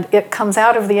 and it comes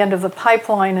out of the end of the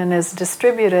pipeline and is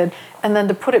distributed, and then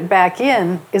to put it back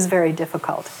in is very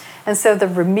difficult. And so the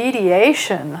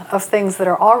remediation of things that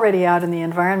are already out in the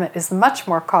environment is much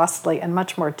more costly and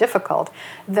much more difficult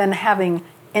than having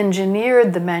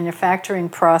engineered the manufacturing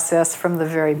process from the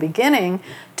very beginning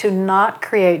to not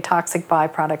create toxic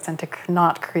byproducts and to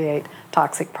not create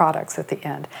toxic products at the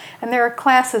end. And there are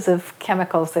classes of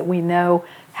chemicals that we know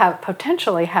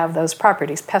potentially have those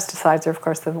properties. Pesticides are, of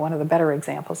course, one of the better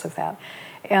examples of that.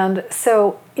 And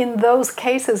so in those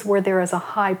cases where there is a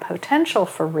high potential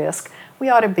for risk, we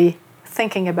ought to be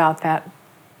thinking about that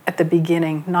at the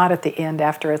beginning, not at the end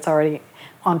after it's already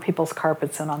on people's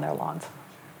carpets and on their lawns.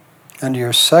 And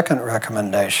your second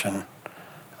recommendation,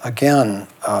 again,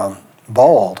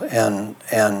 bold in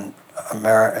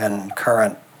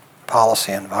current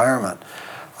policy environment,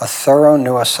 a thorough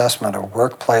new assessment of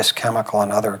workplace chemical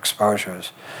and other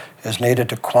exposures is needed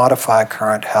to quantify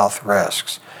current health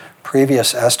risks.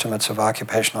 Previous estimates of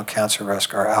occupational cancer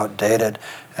risk are outdated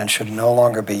and should no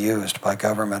longer be used by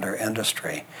government or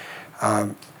industry.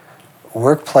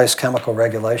 Workplace chemical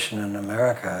regulation in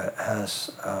America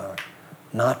has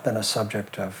not been a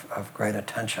subject of great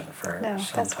attention for some time.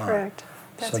 That's correct.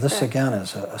 So this correct. again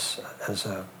is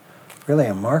really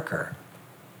a marker.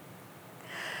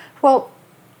 Well,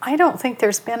 I don't think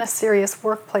there's been a serious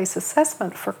workplace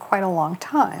assessment for quite a long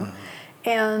time. Mm-hmm.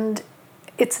 And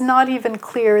it's not even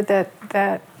clear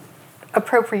that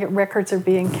appropriate records are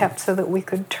being kept so that we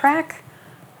could track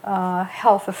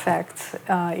health effects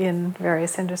in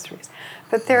various industries.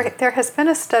 But there has been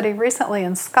a study recently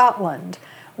in Scotland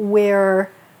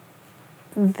where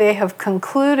they have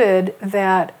concluded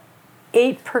that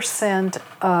 8%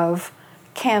 of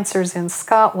cancers in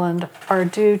Scotland are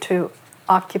due to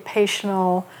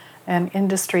occupational and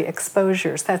industry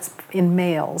exposures. That's in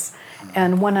males,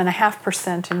 and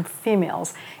 1.5% in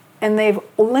females. And they've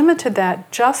limited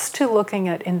that just to looking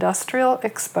at industrial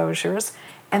exposures,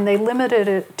 and they limited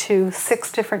it to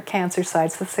 6 different cancer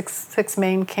sites, the six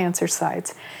main cancer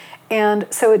sites. And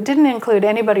so it didn't include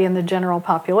anybody in the general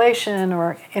population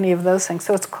or any of those things.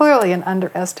 So it's clearly an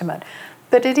underestimate.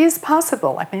 But it is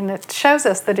possible. I mean, it shows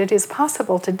us that it is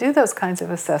possible to do those kinds of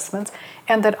assessments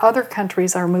and that other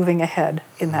countries are moving ahead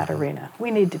in that arena.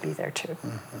 We need to be there too.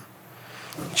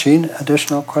 Mm-hmm. Jean,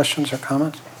 additional questions or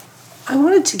comments? I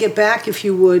wanted to get back, if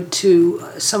you would, to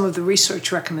some of the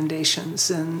research recommendations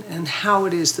and how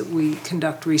it is that we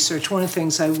conduct research. One of the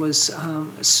things I was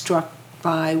struck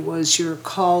by was your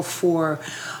call for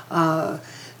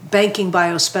banking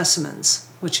biospecimens,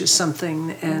 which is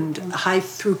something, and high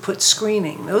throughput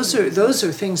screening. Those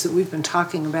are things that we've been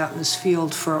talking about in this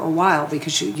field for a while,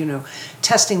 because you know,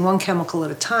 testing one chemical at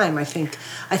a time. I think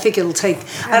it'll take,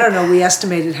 I don't know, we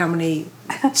estimated how many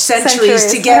centuries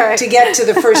to get to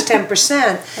the first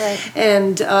 10%. Right.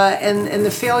 And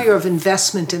the failure of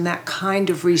investment in that kind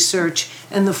of research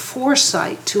and the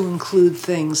foresight to include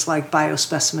things like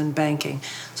biospecimen banking.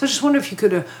 So I just wonder if you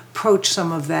could approach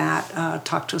some of that,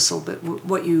 talk to us a little bit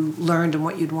what you learned and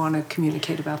what you'd want to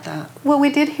communicate about that. Well,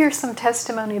 we did hear some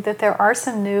testimony that there are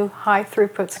some new high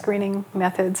throughput screening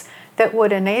methods that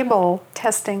would enable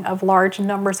testing of large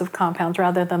numbers of compounds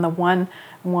rather than the one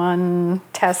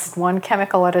test, one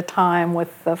chemical at a time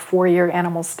with the 4-year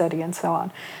animal study and so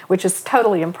on, which is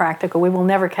totally impractical. We will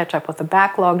never catch up with the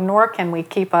backlog, nor can we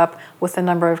keep up with the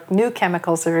number of new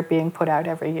chemicals that are being put out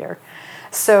every year.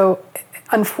 So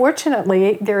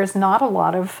unfortunately, there is not a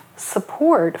lot of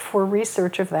support for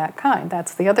research of that kind.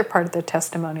 That's the other part of the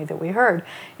testimony that we heard,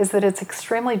 is that it's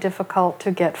extremely difficult to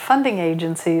get funding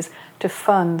agencies to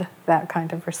fund that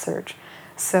kind of research.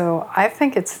 So I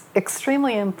think it's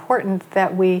extremely important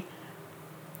that we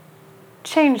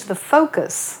change the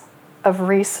focus of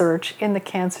research in the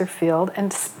cancer field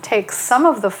and take some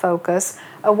of the focus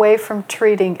away from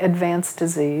treating advanced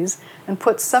disease and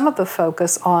put some of the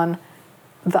focus on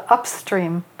the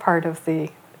upstream part of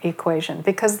the equation,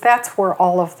 because that's where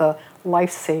all of the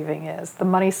life-saving is. The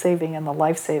money-saving and the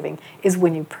life-saving is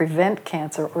when you prevent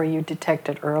cancer or you detect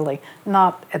it early,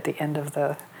 not at the end of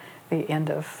the end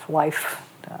of life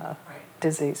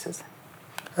diseases.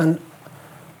 And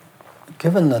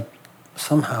given that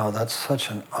somehow that's such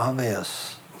an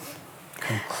obvious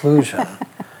conclusion,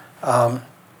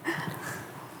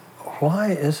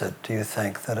 why is it, do you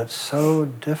think, that it's so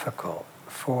difficult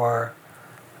for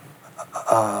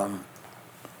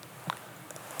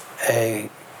a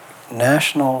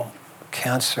national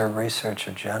cancer research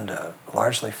agenda,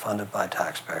 largely funded by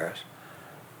taxpayers,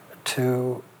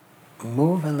 to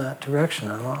move in that direction.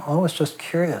 I'm always just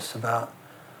curious about,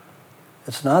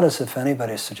 it's not as if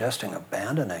anybody's suggesting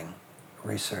abandoning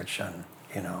research on,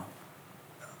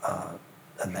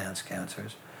 advanced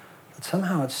cancers, but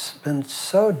somehow it's been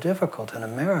so difficult in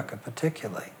America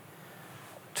particularly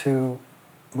to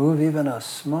move even a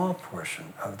small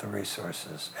portion of the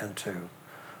resources into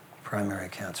primary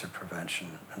cancer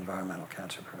prevention, environmental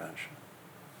cancer prevention.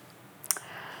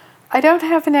 I don't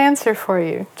have an answer for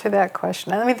you to that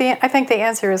question. I mean, I think the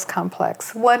answer is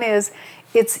complex. One is,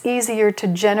 it's easier to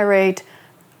generate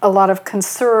a lot of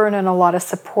concern and a lot of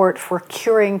support for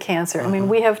curing cancer. I mean,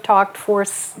 we have talked for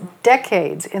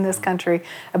decades in this country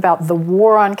about the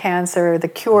war on cancer, the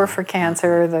cure for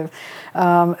cancer.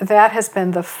 That has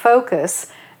been the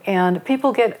focus, and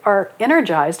people are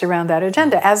energized around that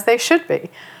agenda, as they should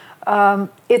be.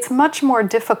 It's much more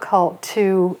difficult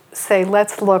to say,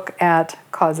 let's look at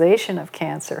causation of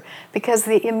cancer, because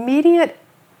the immediate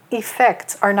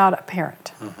effects are not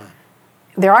apparent.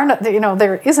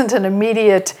 There isn't an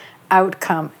immediate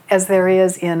outcome as there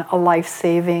is in a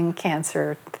life-saving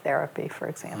cancer therapy, for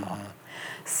example.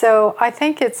 So I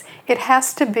think it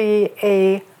has to be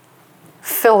a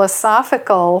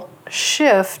philosophical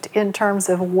shift in terms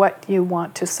of what you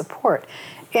want to support.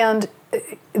 And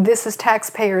this is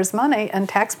taxpayers' money, and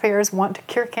taxpayers want to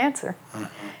cure cancer.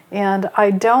 And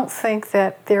I don't think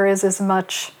that there is as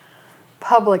much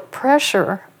public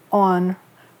pressure on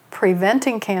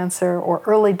preventing cancer or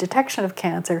early detection of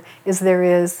cancer as there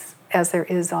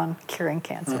is on curing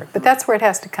cancer. But that's where it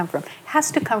has to come from. It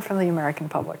has to come from the American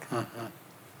public.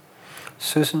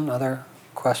 Susan, other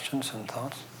questions and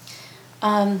thoughts?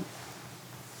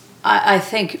 I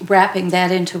think wrapping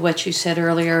that into what you said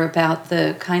earlier about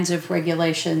the kinds of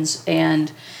regulations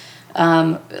and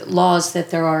laws that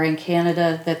there are in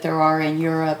Canada, that there are in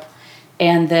Europe,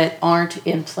 and that aren't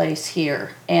in place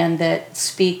here, and that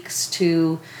speaks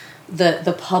to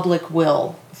the public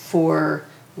will for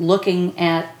looking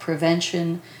at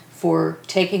prevention, for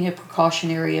taking a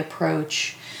precautionary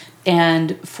approach,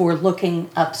 and for looking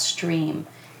upstream,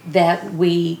 that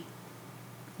we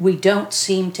don't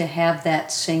seem to have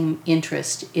that same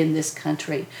interest in this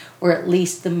country, or at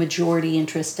least the majority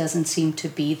interest doesn't seem to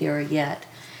be there yet.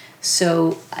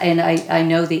 So, and I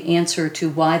know the answer to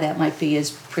why that might be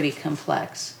is pretty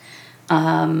complex.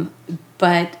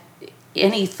 But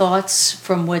any thoughts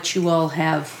from what you all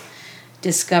have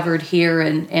discovered here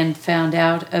and found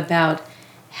out about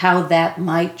how that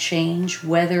might change,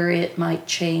 whether it might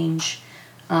change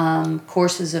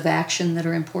courses of action that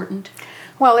are important?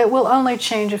 Well, it will only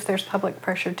change if there's public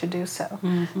pressure to do so,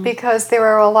 because there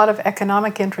are a lot of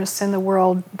economic interests in the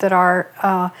world that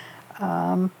are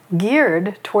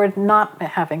geared toward not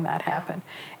having that happen.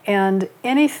 And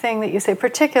anything that you say,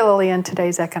 particularly in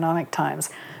today's economic times,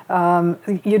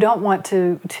 you don't want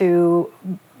to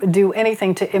do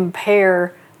anything to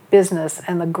impair business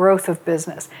and the growth of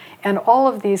business. And all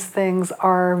of these things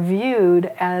are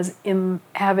viewed as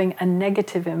having a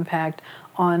negative impact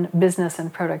on business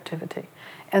and productivity.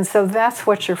 And so that's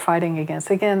what you're fighting against.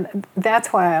 Again,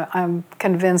 that's why I'm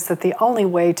convinced that the only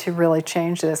way to really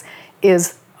change this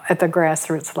is at the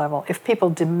grassroots level. If people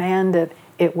demand it,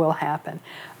 it will happen.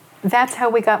 That's how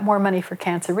we got more money for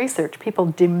cancer research. People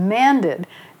demanded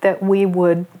that we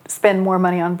would spend more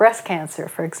money on breast cancer,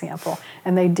 for example,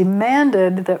 and they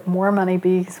demanded that more money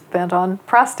be spent on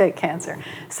prostate cancer.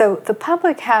 So the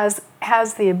public has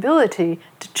the ability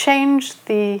to change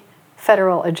the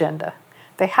federal agenda.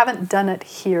 They haven't done it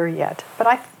here yet, but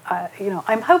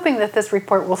I'm hoping that this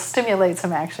report will stimulate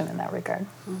some action in that regard.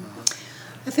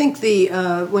 I think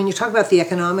when you talk about the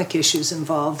economic issues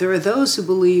involved, there are those who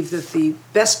believe that the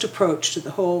best approach to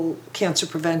the whole cancer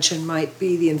prevention might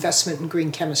be the investment in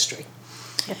green chemistry.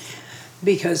 Yes.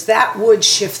 Because that would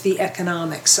shift the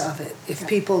economics of it.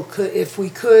 If we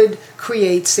could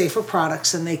create safer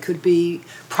products and they could be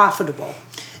profitable,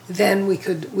 then we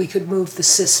could move the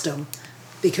system,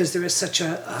 because there is such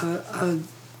a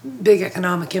big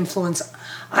economic influence.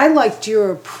 I liked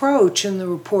your approach in the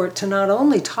report to not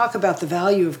only talk about the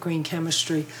value of green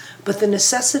chemistry, but the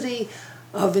necessity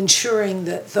of ensuring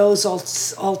that those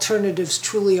alternatives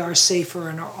truly are safer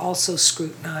and are also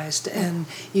scrutinized. And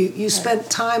you spent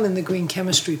time in the green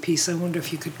chemistry piece. I wonder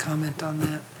if you could comment on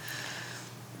that.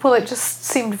 Well, it just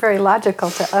seemed very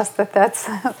logical to us that that's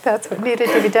what needed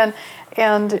to be done.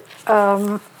 And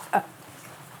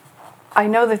I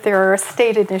know that there are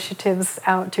state initiatives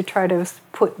out to try to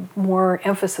put more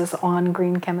emphasis on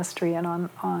green chemistry and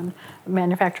on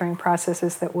manufacturing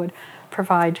processes that would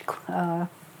provide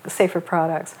safer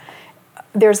products.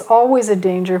 There's always a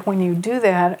danger when you do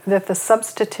that the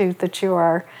substitute that you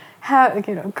are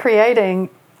creating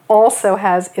also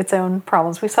has its own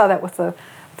problems. We saw that with the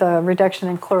reduction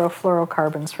in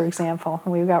chlorofluorocarbons, for example.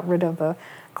 When we got rid of the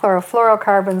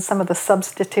chlorofluorocarbons, some of the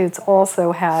substitutes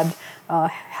also had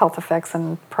health effects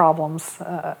and problems,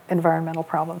 environmental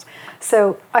problems.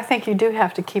 So I think you do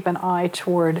have to keep an eye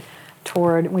toward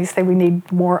we say we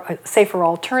need more safer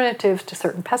alternatives to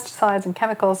certain pesticides and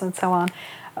chemicals and so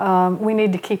on. We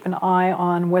need to keep an eye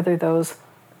on whether those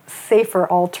safer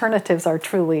alternatives are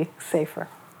truly safer.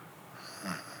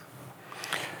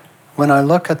 When I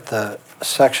look at the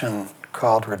section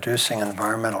called Reducing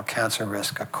Environmental Cancer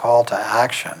Risk, a call to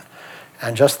action,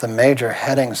 and just the major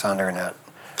headings under it,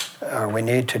 we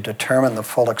need to determine the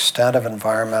full extent of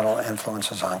environmental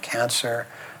influences on cancer.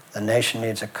 The nation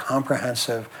needs a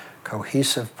comprehensive,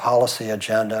 cohesive policy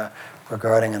agenda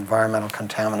regarding environmental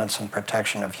contaminants and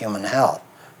protection of human health,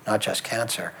 not just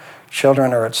cancer.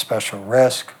 Children are at special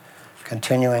risk.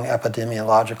 Continuing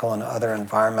epidemiological and other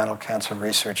environmental cancer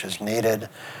research is needed.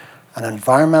 An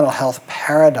environmental health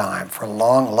paradigm for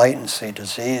long latency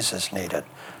disease is needed,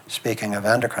 speaking of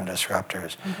endocrine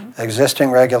disruptors. Existing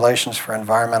regulations for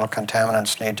environmental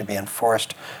contaminants need to be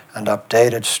enforced and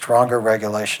updated. Stronger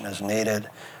regulation is needed.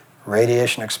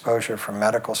 Radiation exposure from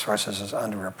medical sources is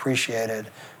underappreciated.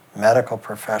 Medical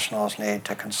professionals need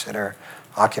to consider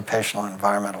occupational and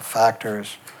environmental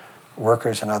factors.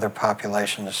 Workers and other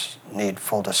populations need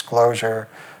full disclosure.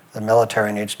 The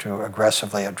military needs to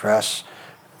aggressively address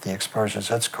the exposures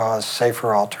it's caused.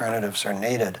 Safer alternatives are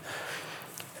needed.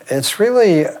 It's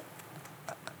really,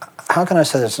 how can I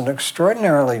say this, an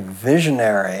extraordinarily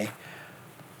visionary,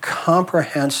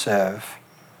 comprehensive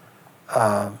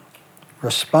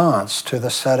response to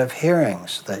the set of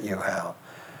hearings that you held.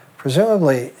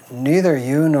 Presumably, neither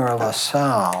you nor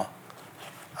LaSalle,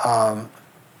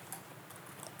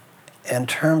 in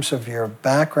terms of your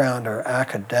background or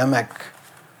academic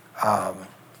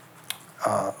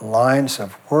lines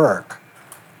of work,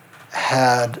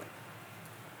 had,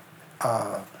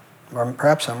 or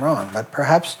perhaps I'm wrong, but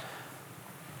perhaps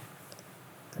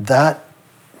that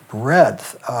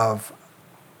breadth of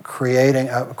creating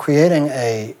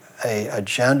a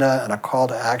agenda and a call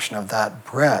to action of that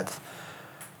breadth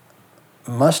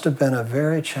must have been a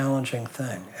very challenging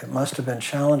thing. It must have been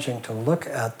challenging to look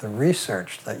at the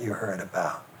research that you heard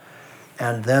about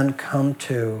and then come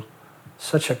to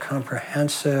such a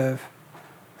comprehensive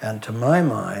and, to my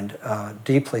mind,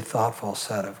 deeply thoughtful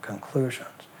set of conclusions.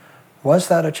 Was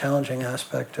that a challenging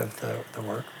aspect of the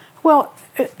work? Well,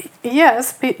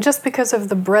 yes, just because of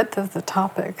the breadth of the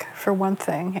topic, for one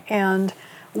thing. And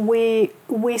we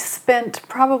spent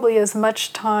probably as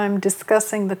much time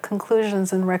discussing the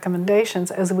conclusions and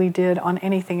recommendations as we did on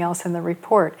anything else in the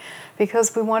report,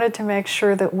 because we wanted to make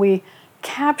sure that we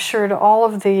captured all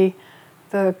of the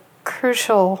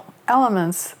crucial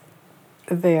elements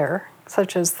there,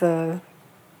 such as the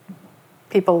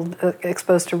people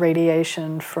exposed to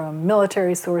radiation from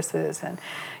military sources, and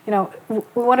we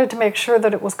wanted to make sure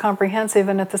that it was comprehensive.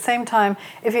 And at the same time,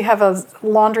 if you have a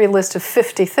laundry list of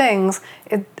 50 things,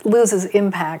 it loses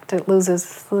impact, it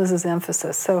loses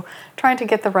emphasis. So trying to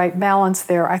get the right balance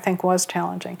there, I think, was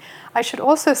challenging. I should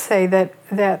also say that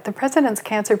the President's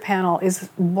Cancer Panel is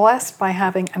blessed by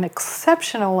having an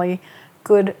exceptionally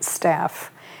good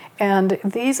staff. And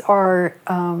these are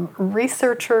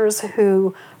researchers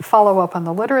who follow up on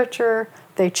the literature.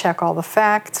 They check all the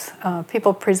facts.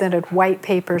 People presented white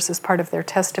papers as part of their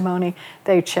testimony.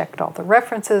 They checked all the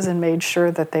references and made sure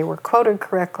that they were quoted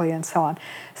correctly and so on.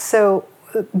 So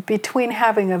between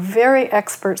having a very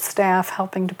expert staff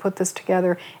helping to put this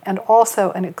together and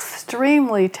also an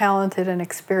extremely talented and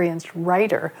experienced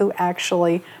writer who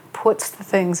actually puts the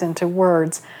things into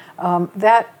words,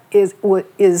 that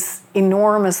is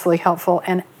enormously helpful,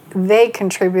 and they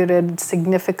contributed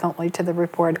significantly to the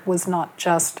report. It was not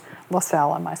just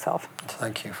LaSalle and myself.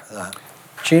 Thank you for that.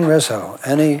 Jean Rizzo,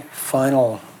 any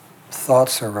final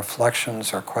thoughts or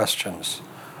reflections or questions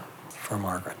for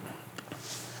Margaret?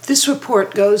 This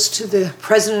report goes to the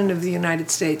President of the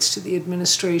United States, to the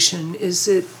administration. Is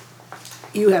it,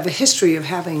 you have a history of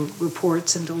having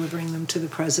reports and delivering them to the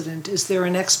President. Is there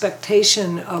an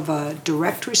expectation of a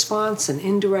direct response, an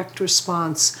indirect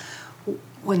response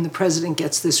when the President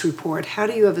gets this report? How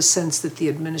do you have a sense that the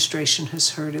administration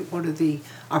has heard it? What are the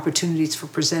opportunities for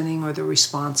presenting or the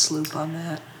response loop on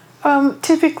that?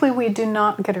 Typically, we do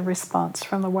not get a response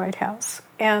from the White House,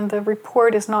 and the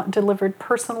report is not delivered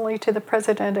personally to the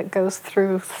President. It goes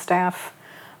through staff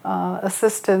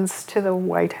assistance to the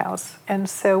White House, and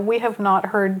so we have not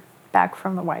heard back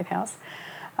from the White House.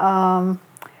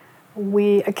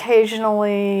 We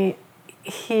occasionally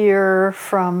hear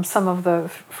from some of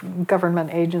the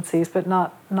government agencies, but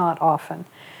not often.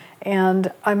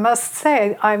 And I must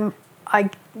say, I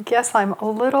guess I'm a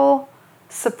little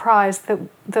surprised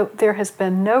that there has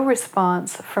been no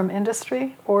response from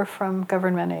industry or from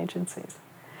government agencies.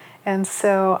 And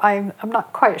so I'm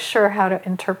not quite sure how to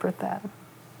interpret that.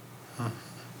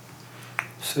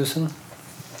 Susan?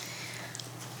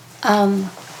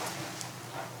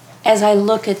 As I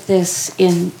look at this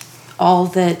in all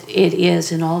that it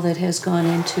is and all that has gone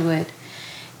into it,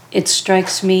 it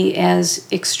strikes me as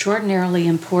extraordinarily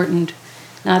important,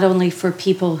 not only for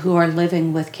people who are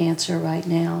living with cancer right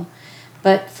now,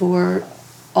 but for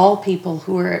all people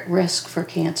who are at risk for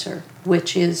cancer,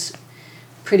 which is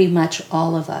pretty much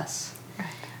all of us.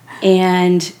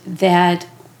 And that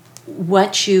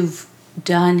what you've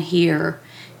done here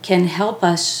can help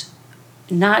us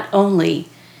not only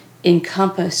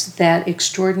encompass that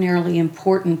extraordinarily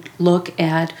important look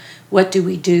at what do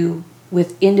we do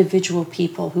with individual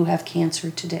people who have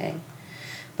cancer today,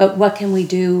 but what can we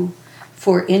do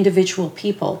for individual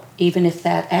people, even if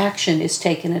that action is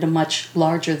taken at a much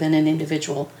larger than an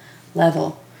individual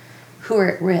level, who are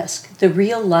at risk, the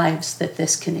real lives that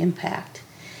this can impact.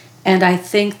 And I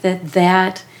think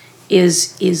that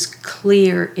is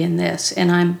clear in this,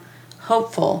 and I'm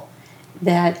hopeful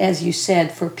that, as you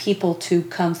said, for people to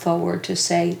come forward to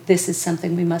say this is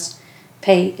something we must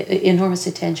pay enormous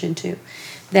attention to,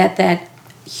 that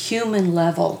human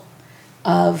level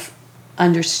of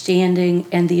understanding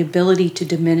and the ability to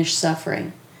diminish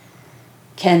suffering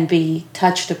can be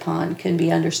touched upon, can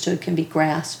be understood, can be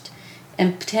grasped,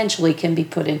 and potentially can be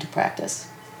put into practice.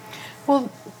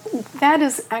 Well, that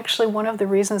is actually one of the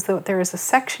reasons that there is a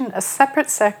separate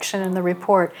section in the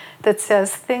report that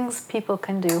says things people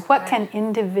can do. What can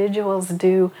individuals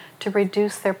do to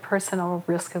reduce their personal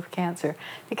risk of cancer?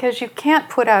 Because you can't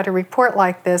put out a report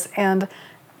like this and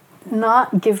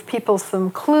not give people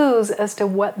some clues as to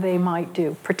what they might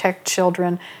do. Protect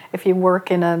children. If you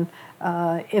work in an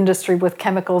industry with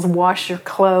chemicals, wash your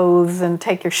clothes and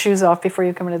take your shoes off before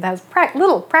you come into the house.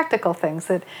 Little practical things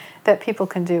that people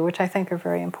can do, which I think are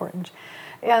very important.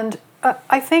 And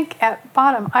I think at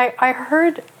bottom,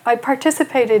 I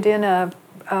participated in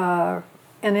an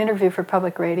interview for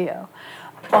public radio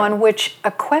on which a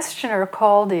questioner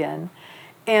called in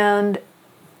and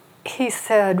he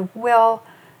said, well,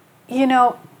 you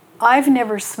know, I've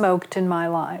never smoked in my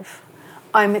life.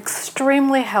 I'm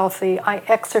extremely healthy. I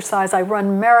exercise. I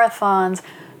run marathons.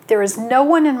 There is no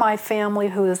one in my family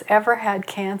who has ever had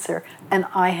cancer, and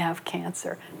I have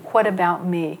cancer. What about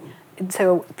me? And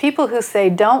so people who say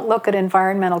don't look at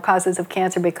environmental causes of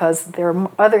cancer because there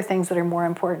are other things that are more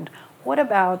important. What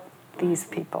about these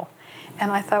people?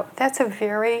 And I thought that's a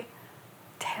very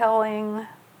telling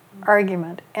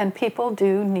argument, and people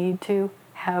do need to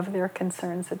have their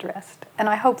concerns addressed. And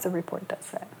I hope the report does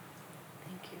that.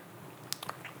 Thank you.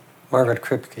 Margaret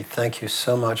Kripke, thank you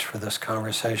so much for this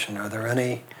conversation. Are there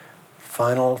any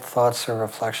final thoughts or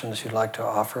reflections you'd like to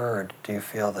offer, or do you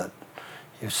feel that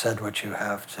you've said what you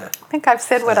have to? I think I've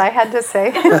said what I had to say.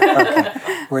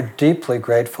 Okay. We're deeply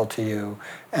grateful to you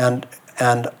and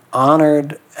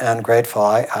honored and grateful.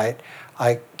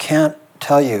 I can't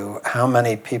tell you how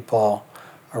many people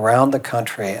around the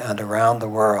country and around the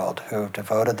world who've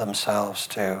devoted themselves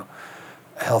to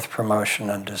health promotion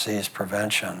and disease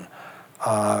prevention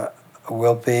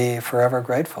will be forever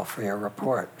grateful for your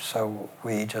report. So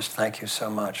we just thank you so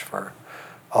much for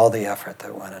all the effort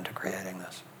that went into creating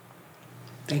this.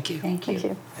 Thank you. Thank you.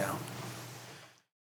 Thank you. Yeah.